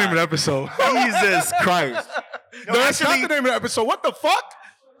God. That's the name of the episode. Jesus Christ. No, that's not the name of the episode. What the fuck?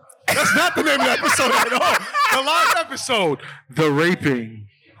 That's not the name of the episode at all. The last episode. The raping.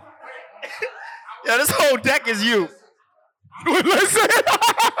 Yeah, this whole deck is you. Listen.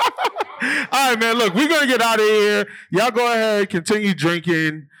 All right, man. Look, we're gonna get out of here. Y'all go ahead, continue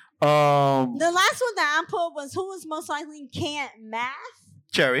drinking. The last one that I put was who was most likely can't math?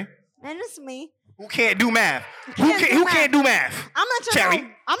 Cherry. And it's me. Who can't do math? Who Can't can't do do math? I'm gonna let you Cherry. know.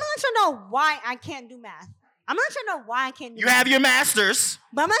 I'm gonna let you know why I can't do math. I'm gonna let you know why I can't do You math. have your masters.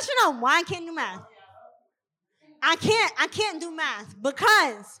 But I'm gonna let you know why I can't do math. I can't do math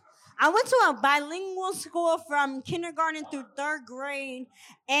because I went to a bilingual school from kindergarten through 3rd grade,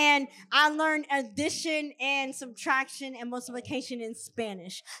 and I learned addition and subtraction and multiplication in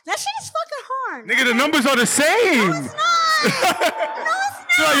Spanish. That shit is fucking hard. Nigga, the numbers are the same. No, it's not.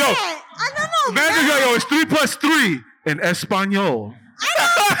 Yo, I don't know. imagine, yo, it's 3 plus 3 in Espanol.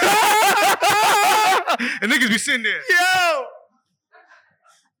 And niggas be sitting there. Yo.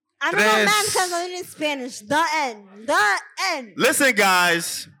 I don't know math because I learned in Spanish. The end. Listen,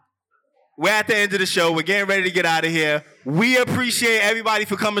 guys. we're at the end of the show. We're getting ready to get out of here. We appreciate everybody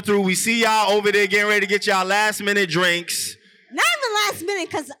for coming through. We see y'all over there getting ready to get y'all last minute drinks. Not even last minute,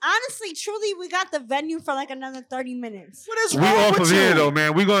 because honestly, truly, we got the venue for like another 30 minutes. What is We off of here though,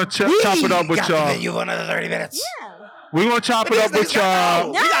 man. We're gonna chop it up with y'all. The venue for another 30 minutes. Yeah. We're gonna chop it up with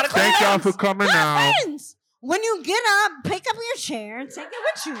y'all. Yeah, Thank y'all for coming out. Friends. When you get up, pick up your chair and take it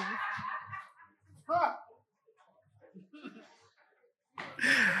with you.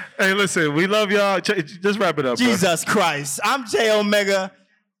 Hey, listen, we love y'all. Just wrap it up. Jesus Christ. I'm J Omega.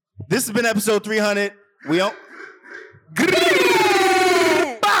 This has been episode 300. We don't.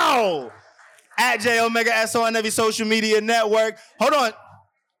 Bow! At J Omega SO on every social media network. Hold on.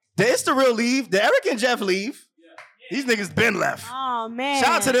 Did It's the Real leave? Did Eric and Jeff leave? These niggas been left. Oh, man.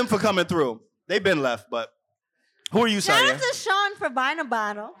 Shout out to them for coming through. They been left, but who are you, Shout Saya? out to Sean for buying a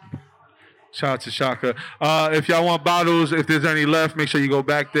bottle. Shout out to Shaka. If y'all want bottles, if there's any left, make sure you go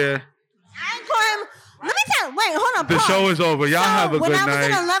back there. I ain't call him. Let me tell you. Wait, hold on. The pause. show is over. Y'all have a good night. When I was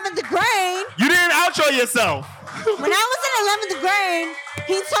in 11th grade. You didn't outro yourself. When I was in 11th grade,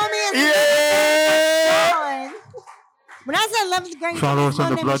 he told me his name was Sean. When I was in 11th grade, Follow us on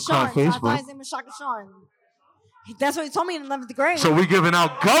the name Blood was Sean. Clot So I Facebook. thought his name was Shaka Sean. That's what he told me in 11th grade. So we giving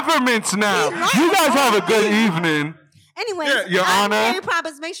out governments now. You guys have a good evening. Anyways, Yeah, Your I'm Honor. Cherry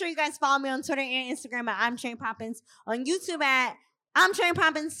Poppins. Make sure you guys follow me on Twitter and Instagram at I'm Cherry Poppins. On YouTube at I'm Cherry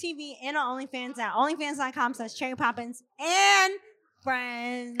Poppins TV and on OnlyFans at OnlyFans.com/Cherry Poppins and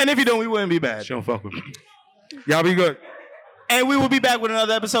friends. And if you don't, we wouldn't be bad. Don't fuck with me. Y'all be good. And we will be back with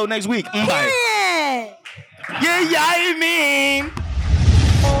another episode next week. Bye. Period. Yeah, I mean.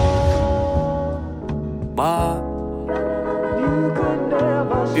 Bob.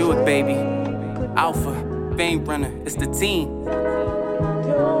 Buick, baby. Alpha. Fame runner. It's the team.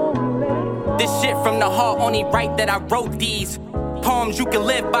 This shit from the heart, only right that I wrote these. Poems you can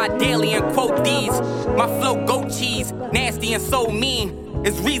live by daily and quote these. My flow goat cheese, nasty and so mean.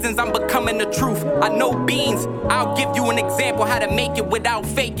 It's reasons I'm becoming the truth. I know beans. I'll give you an example how to make it without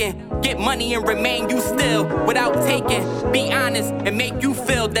faking. Get money and remain you still without taking. Be honest and make you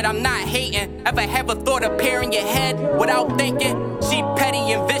feel that I'm not hating. Ever have a thought appear in your head without thinking? She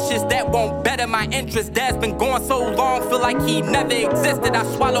petty and vicious, that won't better my interest. Dad's been gone so long, feel like he never existed. I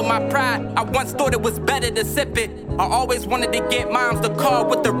swallow my pride. I once thought it was better to sip it. I always wanted to get moms the car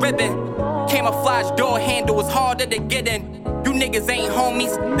with the ribbon. Camouflage door handle was harder to get in. You niggas ain't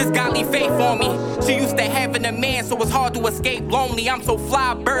homies, this godly faith on me. She used to having a man, so it's hard to escape lonely. I'm so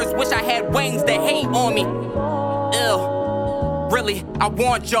fly, birds wish I had wings that hate on me. Ill. Really, I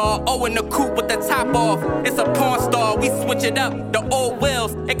want y'all. Oh, in the coupe with the top off. It's a porn star, we switch it up. The old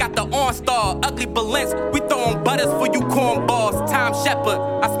wheels, it got the OnStar. Ugly balance, we throwing butters for you cornballs. Tom Shepard,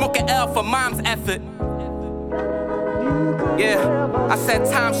 I smoke an L for mom's effort. Yeah, I said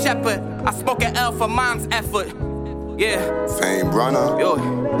Tom Shepard, I smoke an L for mom's effort. Yeah. Fame runner. Yo.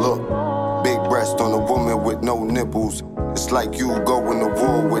 Look, big breast on a woman with no nipples. It's like you going to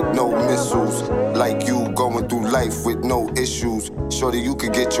war with no missiles. Like you going through life with no issues. Shorty, you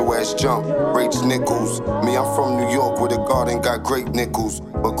could get your ass jumped. Rates nickels. Me, I'm from New York where the garden got great nickels.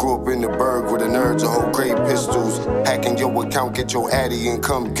 But grew up in the Berg with an urge to hold great pistols. Hacking your account, get your addy and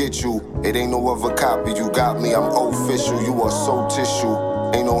come get you. It ain't no other copy, you got me, I'm official. You are so tissue.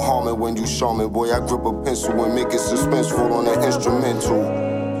 Ain't no harming when you charming, boy. I grip a pencil and make it suspenseful on an instrumental.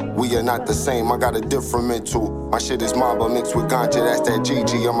 We are not the same, I got a different mental. My shit is Mamba mixed with ganja, that's that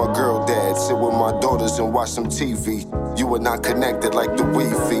GG. I'm a girl dad, sit with my daughters and watch some TV. You are not connected like the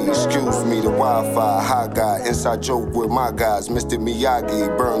Wi-Fi. Excuse me, the Wi-Fi, high guy. Inside joke with my guys, Mr.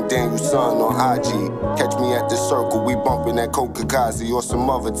 Miyagi. Burn Daniel's son on IG. Catch me at the circle, we bumping that Coca-Kazi or some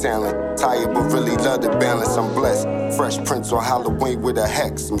other talent. Tired but really love the balance, I'm blessed. Fresh Prince on Halloween with a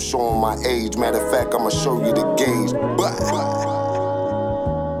hex. I'm showing my age, matter of fact, I'ma show you the gauge.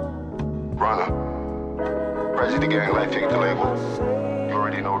 Runner. Reggie the gang, life, take the label. You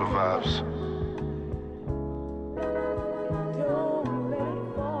already know the vibes.